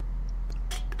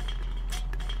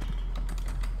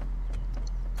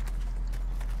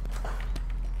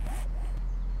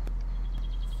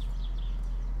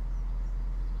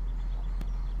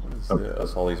 What is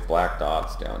this? All these black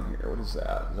dots down here. What is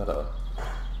that? Is that a...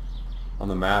 On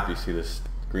the map you see this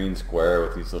green square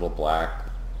with these little black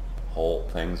hole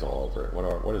things all over it.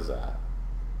 What is that?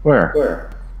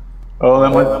 Where?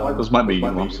 Oh, those might be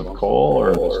lumps of coal,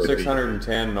 or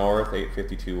 610 north,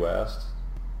 852 west.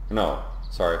 No,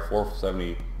 sorry,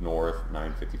 470 north,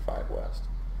 955 west.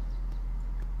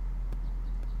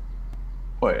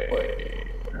 Wait.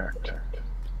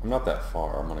 I'm not that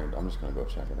far. I'm just gonna go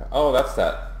check it out. Oh, that's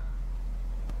that.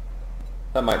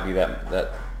 That might be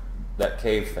that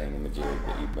cave thing in the gig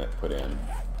that you put in.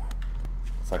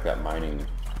 It's like that mining.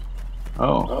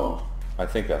 Oh. I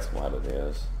think that's what it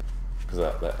is.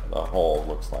 Because the hole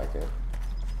looks like it.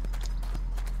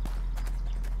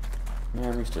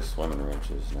 Man, these just swimming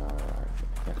wrenches now.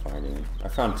 I can't find any. I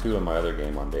found 2 in my other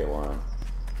game on day 1.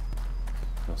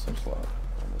 No such luck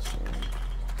on this game.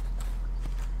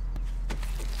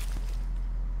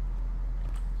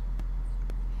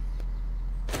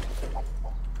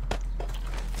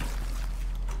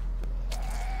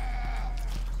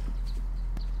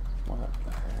 What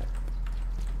the heck?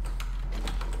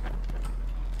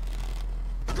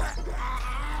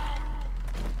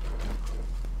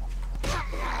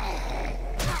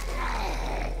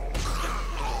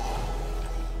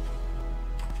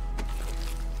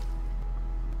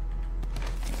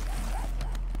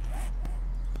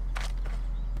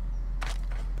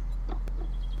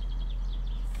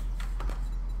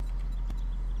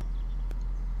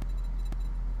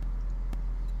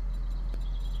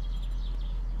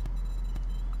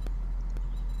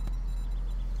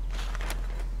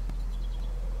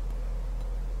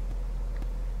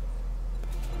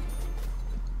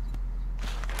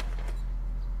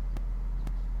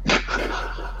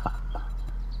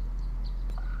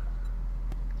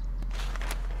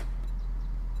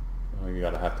 you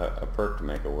gotta have a perk to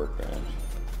make a workbench.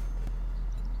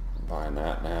 I'm buying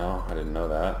that now. I didn't know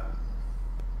that.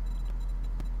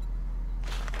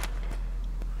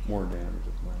 More damage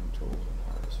with mining tools and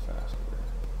harvest faster.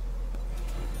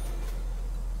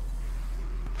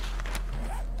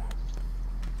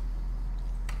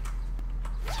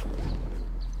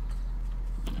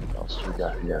 What else we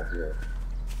got here?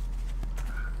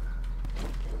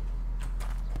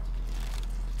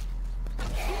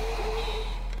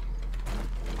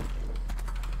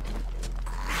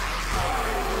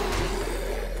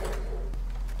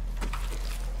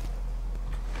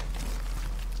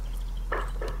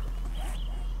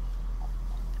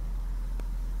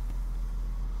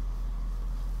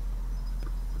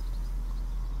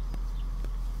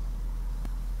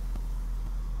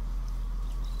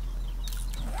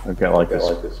 I've got like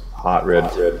this hot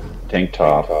red tank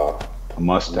top, a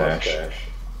mustache,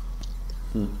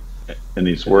 and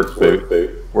these work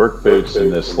boots,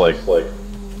 and this like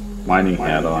mining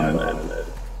hat on, and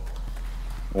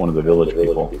one of the village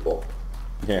people.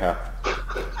 Yeah.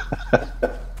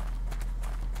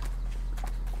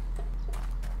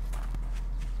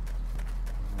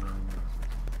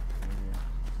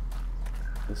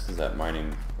 This is that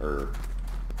mining, or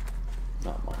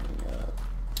not mining,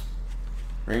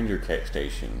 Ranger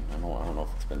station. I don't know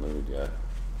if it's been looted yet.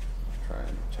 Try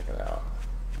and check it out.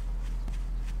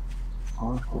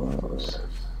 Close.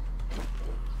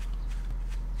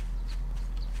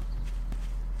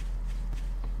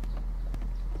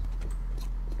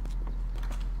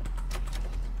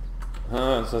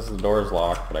 It says the door is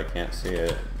locked, but I can't see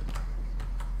it.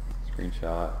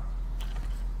 Screenshot.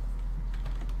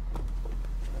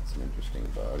 That's an interesting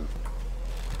bug.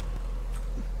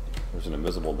 There's an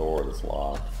invisible door that's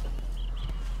locked.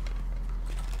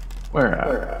 Where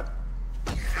at?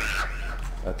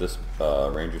 At this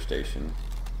ranger station.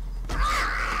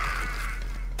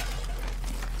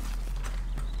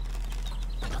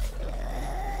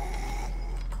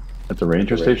 At the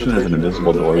ranger station, there's an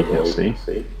invisible door you can't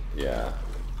see. Yeah.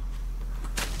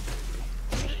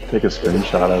 Take a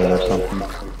screenshot of it or something.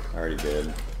 I already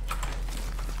did.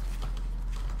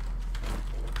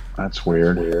 That's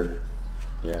weird.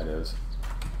 Yeah, it is.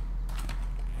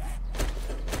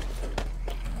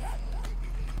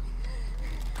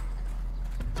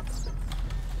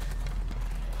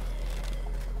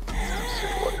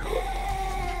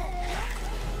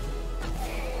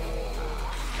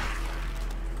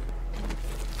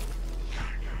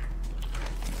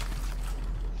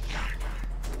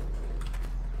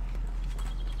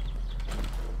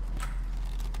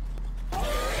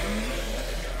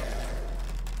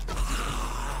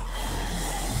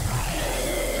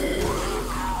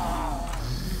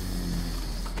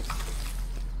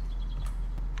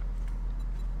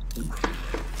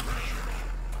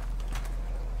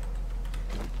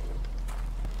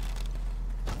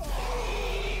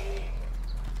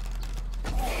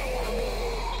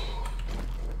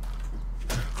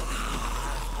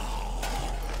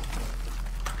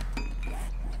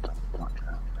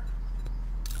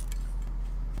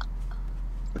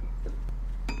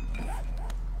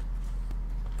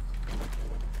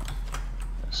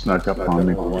 Snuck up on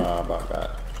me. Wow, about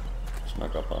that.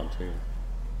 Snuck up on too.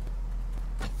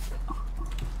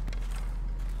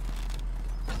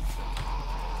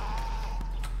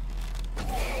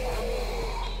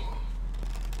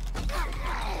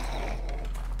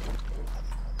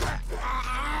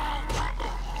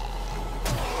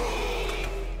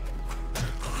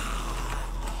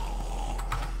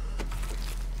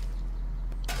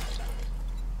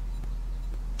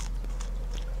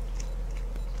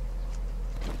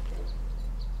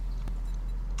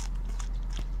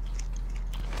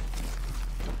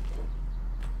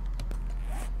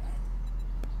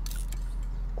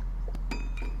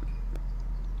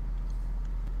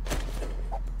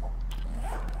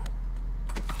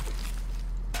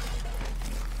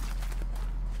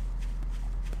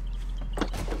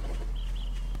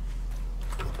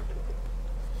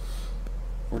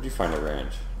 Where'd you find a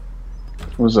wrench?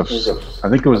 It was I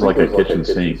think it was like a kitchen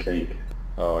sink.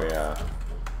 Oh yeah.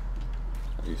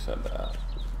 You said that.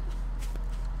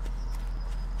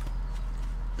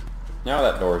 Now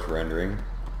that door's rendering.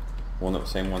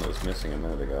 Same one that was missing a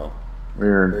minute ago.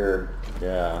 Weird.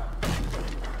 Yeah.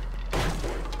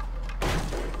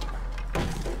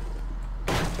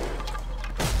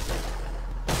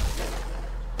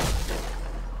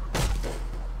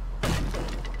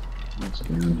 What's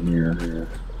down here?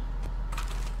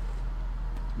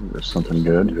 There's something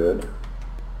good.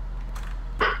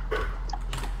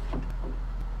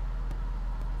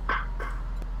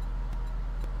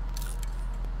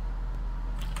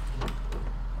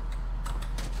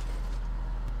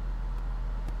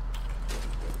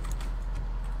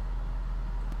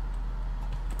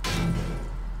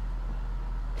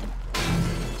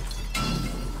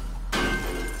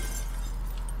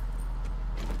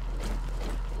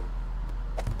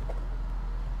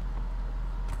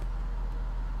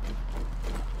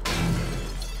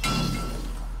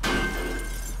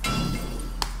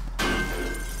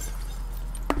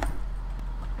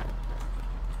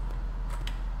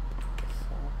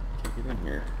 Get in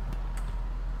here.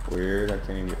 Weird, I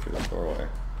can't even get through this doorway.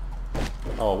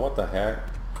 Oh, what the heck?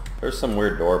 There's some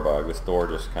weird door bug. This door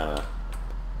just kind of,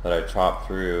 that I chopped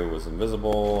through was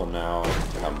invisible, and now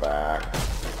it's come back.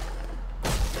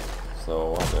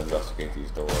 So we'll have to investigate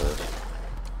these doors.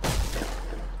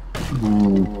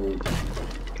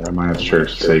 I might have to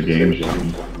search to save games.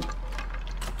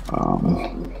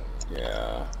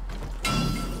 Yeah.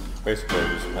 Basically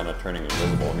just kind of turning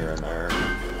invisible here and there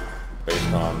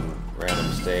based on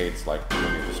random states, like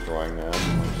when you're destroying them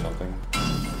or something.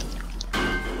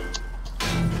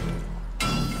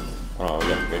 Oh, we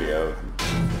got the video.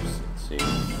 Let's see.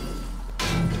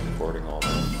 Recording all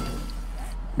this.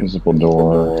 Visible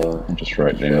door. Just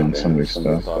write down somebody's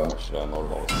stuff. Thought I should have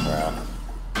unloaded all this crap.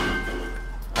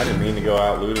 I didn't mean to go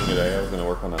out looting today. I was going to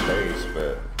work on the base,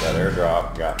 but that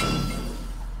airdrop got me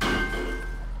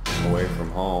away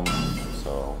from home.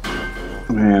 So.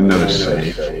 Man, another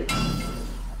safe.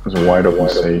 There's a wide open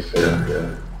safe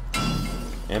here.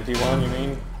 Empty one, you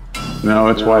mean? No,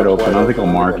 it's wide open. I don't think I'll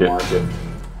mark it.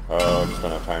 Oh, I just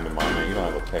don't have time to mine it. You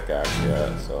don't have a pickaxe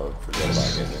yet, so forget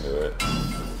about getting into it.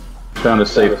 Found a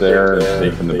safe there and a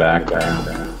safe in the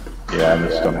background. Yeah, I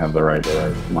just don't have the right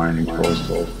mining tools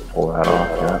to pull that off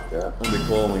yet. It'll be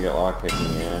cool when we get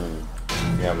lockpicking in, and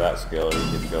if you have that skill,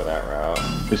 you get to go that route.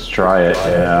 Just try it,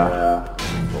 yeah.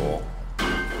 Cool.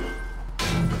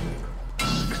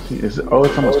 60, oh,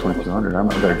 it's almost 2200. I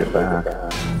might better get back.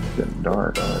 It's getting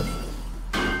dark.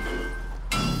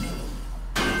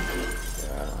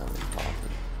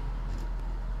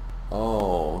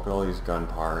 Oh, look at all these gun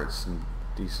parts and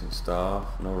decent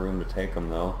stuff. No room to take them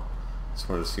though. Just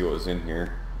wanted to see what was in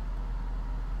here.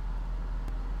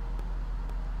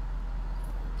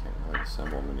 Can't really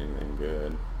assemble them in anything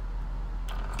good.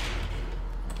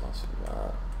 What else we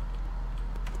got?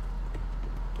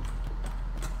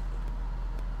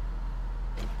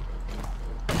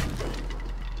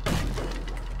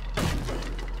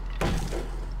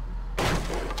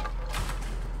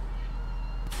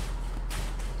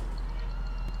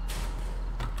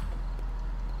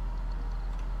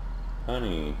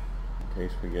 Honey, in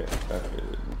case we get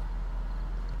infected.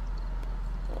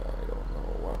 I don't know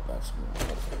what that's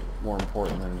more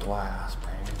important than glass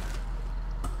pane.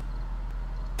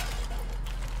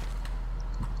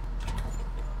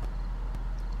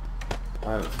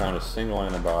 I haven't found a single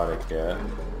antibiotic yet.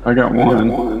 I got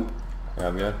one.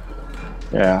 Have you?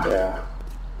 Yeah.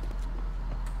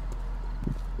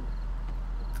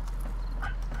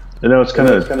 You know, it's kind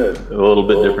of a little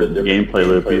bit different gameplay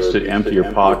loop. You used to empty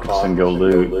your pockets and go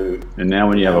loot. And now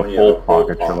when you have a full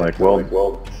pocket, you're like,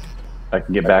 well, I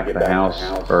can get back to the house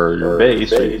or your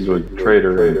base, or you can go to the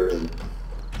trader and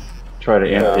try to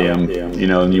empty them, you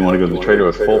know, and you want to go to the trader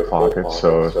with full pockets,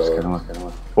 so it's kind of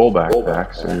like full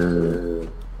backpack, so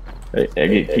it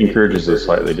encourages a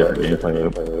slightly different gameplay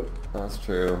loop. That's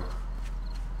true.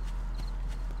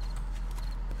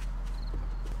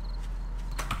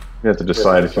 You have to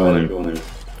decide if you want to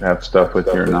have stuff with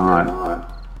you or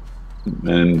not.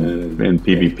 And in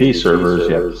PvP servers,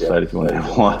 you have to decide if you want to have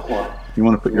a lot. You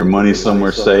want to put your money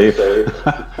somewhere safe,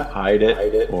 hide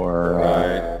it,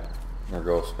 or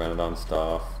go spend it on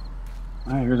stuff.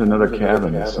 Ah, here's another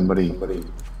cabin. Somebody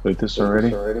loot this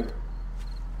already?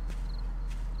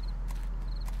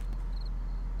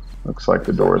 Looks like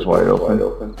the door is wide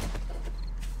open.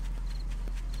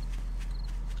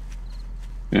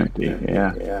 Empty,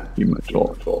 yeah. You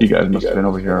guys must have been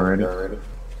over here already.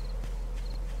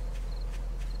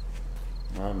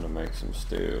 I'm gonna make some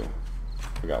stew.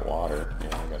 We got water.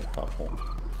 Yeah, I got a couple.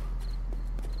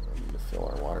 We need to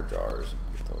fill our water jars and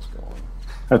get those going.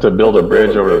 I have to build a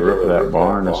bridge over the roof of that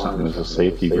barn or something as a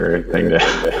safety barrier thing to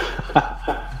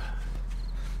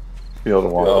be able to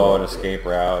walk. Oh, an escape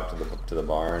route to the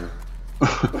barn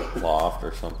loft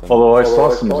or something. Although I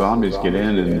saw some zombies get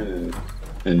in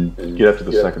and get up to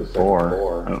the second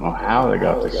floor. I don't know how they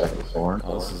got to the second floor.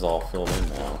 Oh, this is all filled in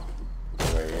now.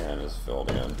 The way in is filled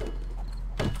in.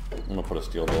 I'm gonna put a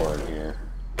steel door in here.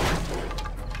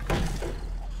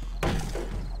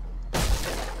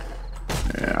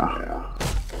 Yeah.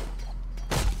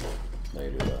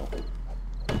 Later though.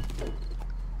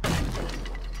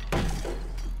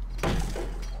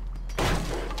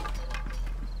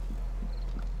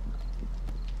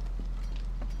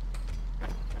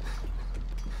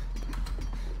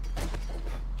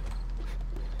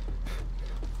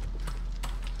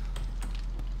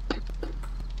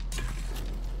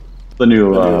 The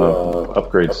new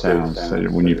upgrade sounds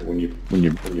when you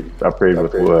upgrade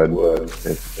with wood,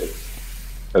 it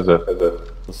has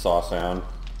The saw sound.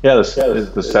 yeah,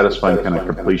 the satisfying kind of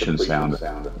completion sound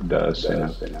it does. You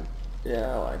know.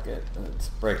 Yeah, I like it. It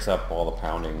breaks up all the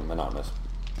pounding, monotonous,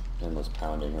 endless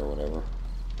pounding or whatever.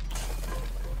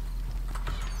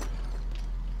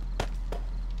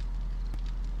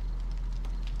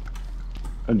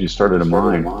 And you started a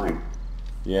mine.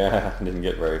 Yeah, didn't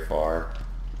get very far.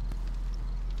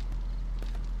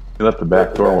 You left the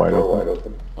back door wide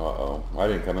open. Uh-oh. I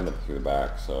didn't come in through the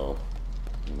back, so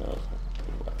who knows?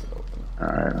 I left it open.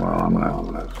 Alright, well, I'm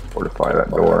gonna fortify that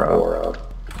door up.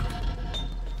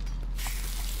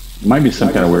 Might be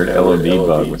some kind of weird LOD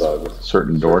bug with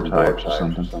certain door types or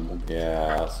something.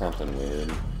 Yeah, something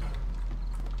weird.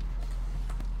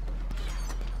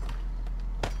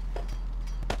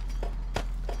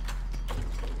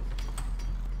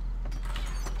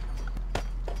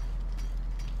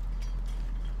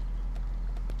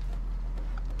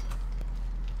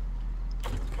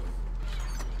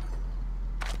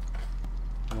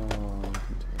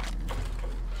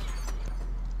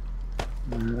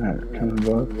 Alright, kind of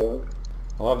bug.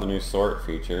 I love the new sort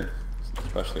feature,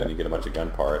 especially when you get a bunch of gun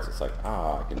parts. It's like,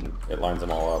 it lines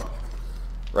them all up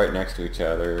right next to each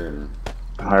other, and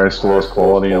Highest, lowest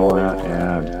quality and all that.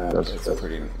 Yeah, it's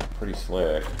pretty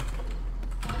slick.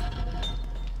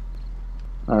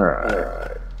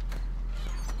 Alright.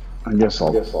 I guess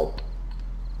I'll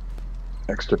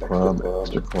extra club.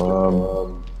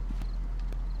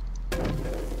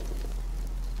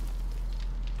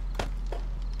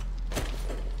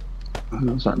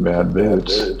 Those aren't bad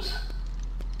boots.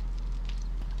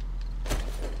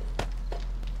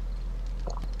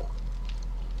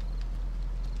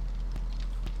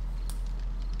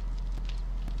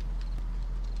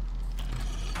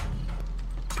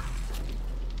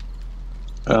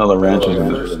 Oh, the wrench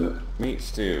is in it. Meat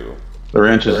stew. The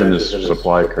wrench is in this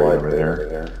supply crate over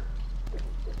there.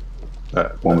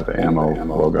 That one with the ammo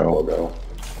logo.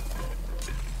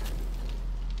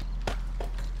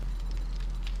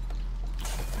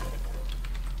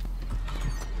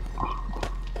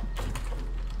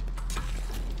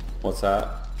 What's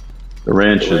that? The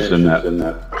wrench is in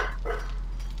that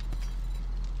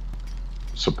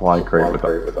supply crate with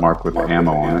the mark with the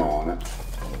ammo on it.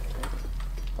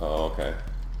 Oh, okay.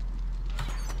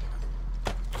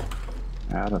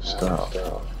 Out of stuff.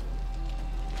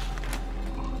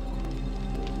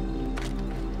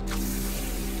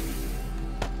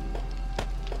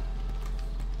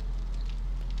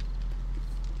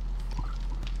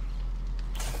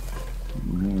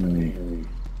 Really?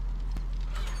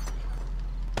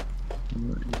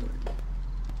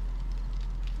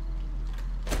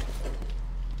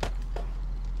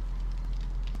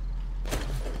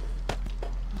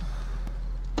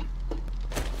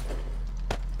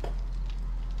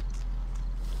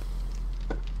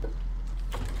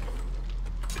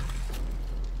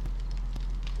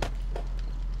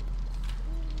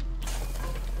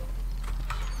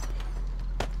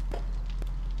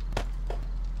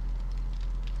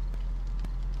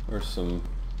 There's some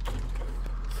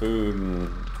food and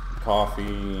coffee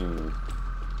and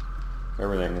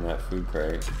everything in that food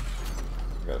crate.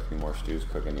 Got a few more stews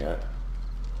cooking yet.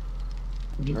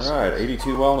 Alright,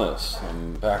 82 wellness.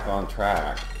 I'm back on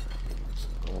track.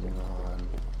 Holding on.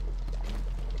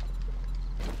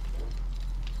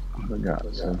 I got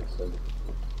it. So. Do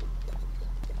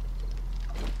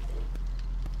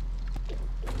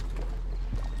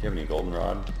you have any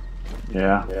goldenrod?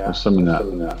 Yeah, there's some in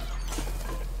that.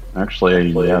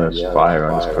 Actually, yeah, there's 5. I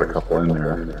just put a couple in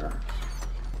there.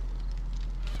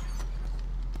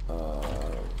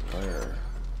 Where?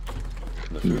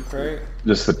 In the food crate?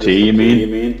 Just the tea, you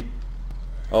mean?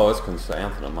 Oh, it's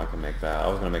chrysanthemum. I can make that. I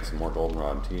was gonna make some more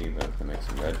goldenrod tea, but I can make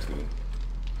some red tea.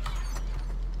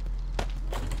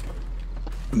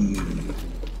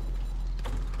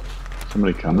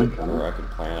 Somebody coming? Or I could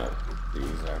plant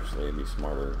these. Actually, it'd be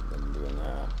smarter than doing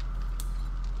that.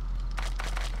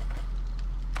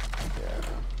 Yeah,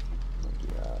 we'll do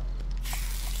that.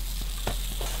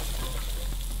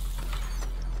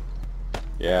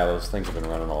 Yeah, those things have been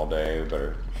running all day. We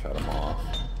better shut them off.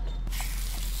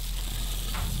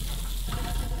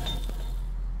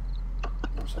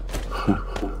 Or something.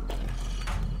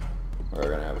 We're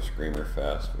gonna have a screamer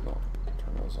fest. We don't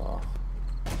turn those off.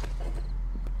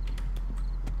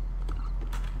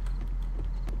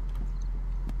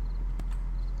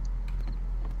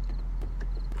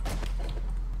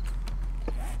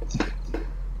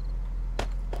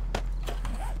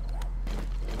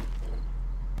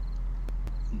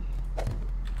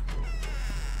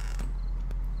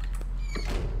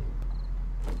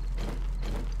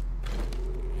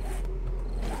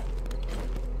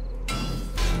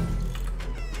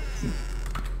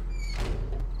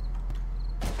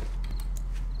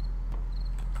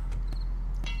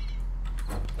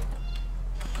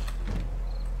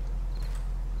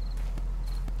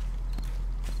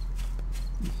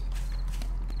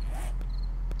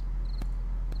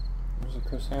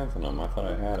 chrysanthemum? I thought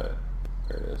I had it.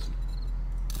 There it is.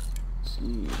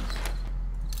 Seeds.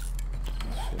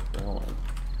 This shit growing.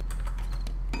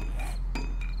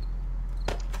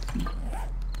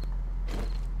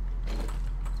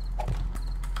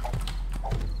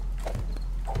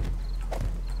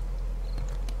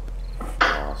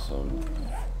 Awesome.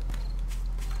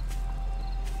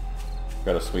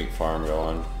 Got a sweet farm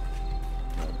going.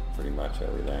 Pretty much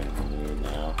everything we need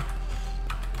now.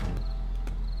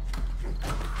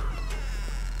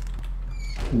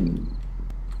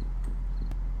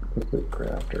 Liquid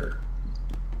crafter.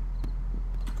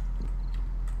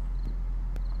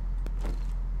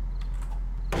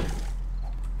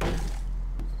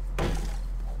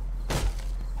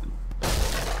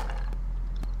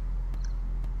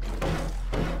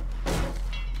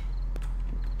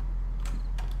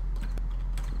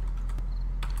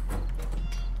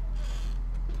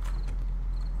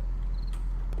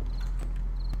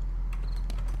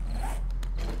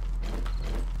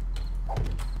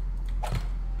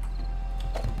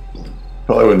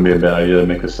 Probably wouldn't be a bad idea to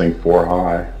make this thing 4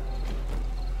 high.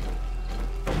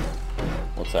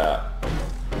 What's that?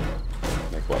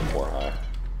 Make what 4 high?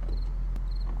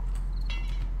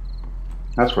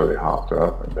 That's where they hopped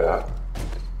up, I bet.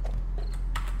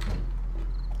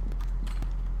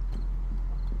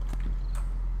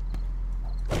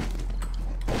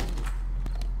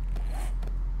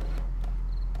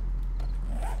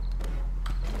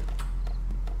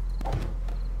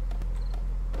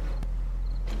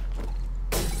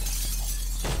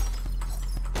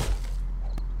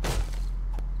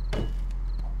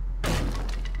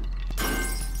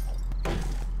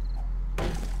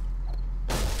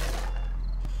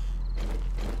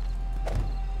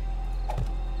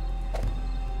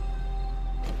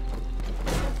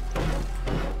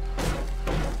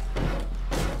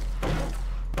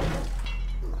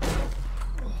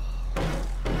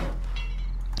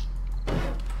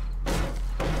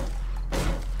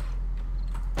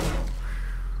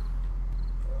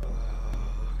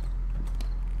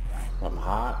 I'm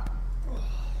hot.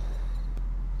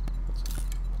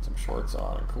 Put some shorts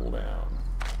on and cool down.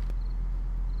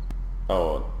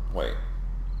 Oh, wait.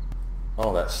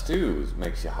 Oh, that stew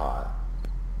makes you hot.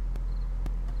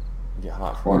 You get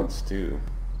hot from that stew.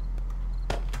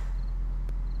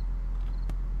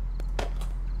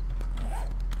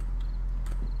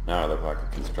 Now I look like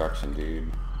a construction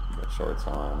dude. Got shorts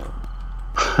on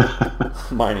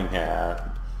and mining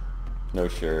hat, no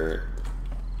shirt.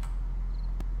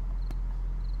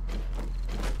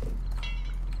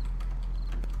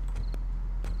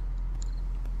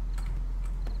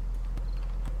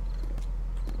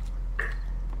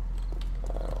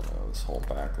 This whole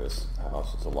back of this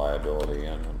house is a liability,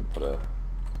 and I'm gonna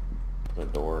put a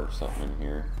door or something in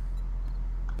here.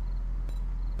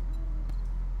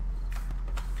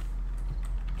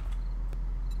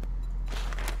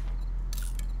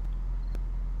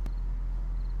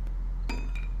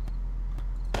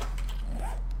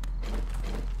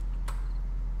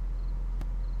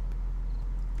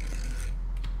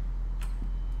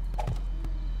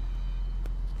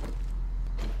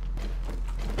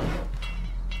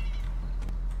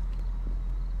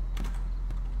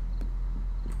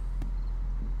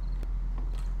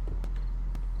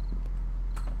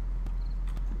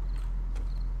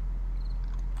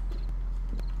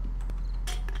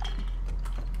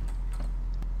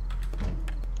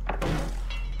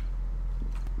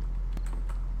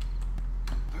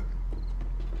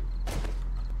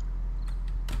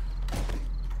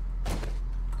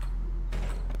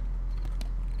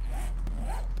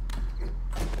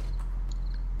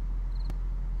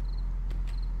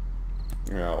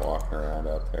 You're out walking around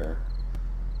out there.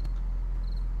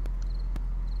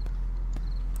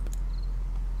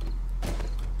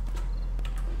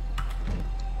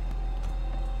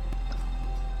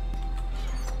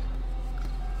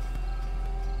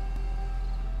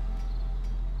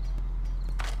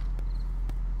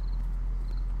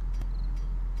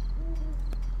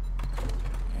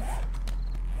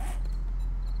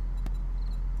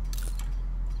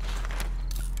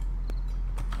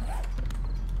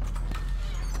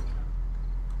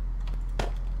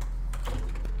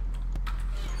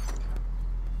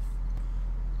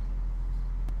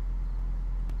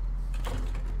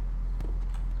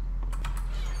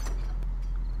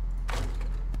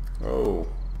 Oh,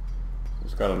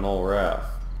 just got an old ref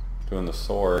doing the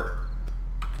sort.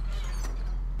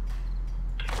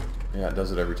 Yeah, it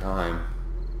does it every time.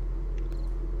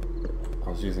 I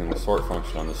was using the sort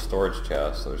function on the storage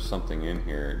chest, so there's something in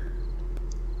here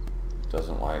it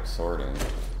doesn't like sorting.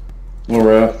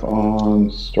 Ref on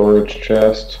storage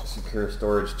chest. Secure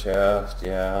storage chest,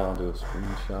 yeah, I'll do a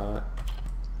screenshot.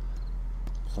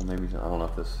 So maybe, I don't know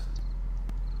if this,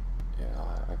 yeah,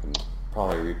 I can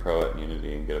probably repro it in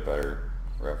Unity and get a better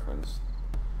reference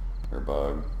or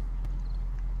bug.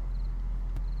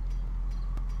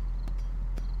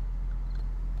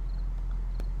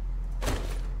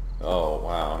 Oh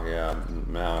wow, yeah,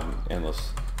 now I'm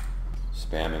endless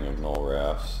spamming of null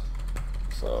refs.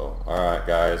 So, alright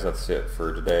guys, that's it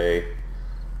for today.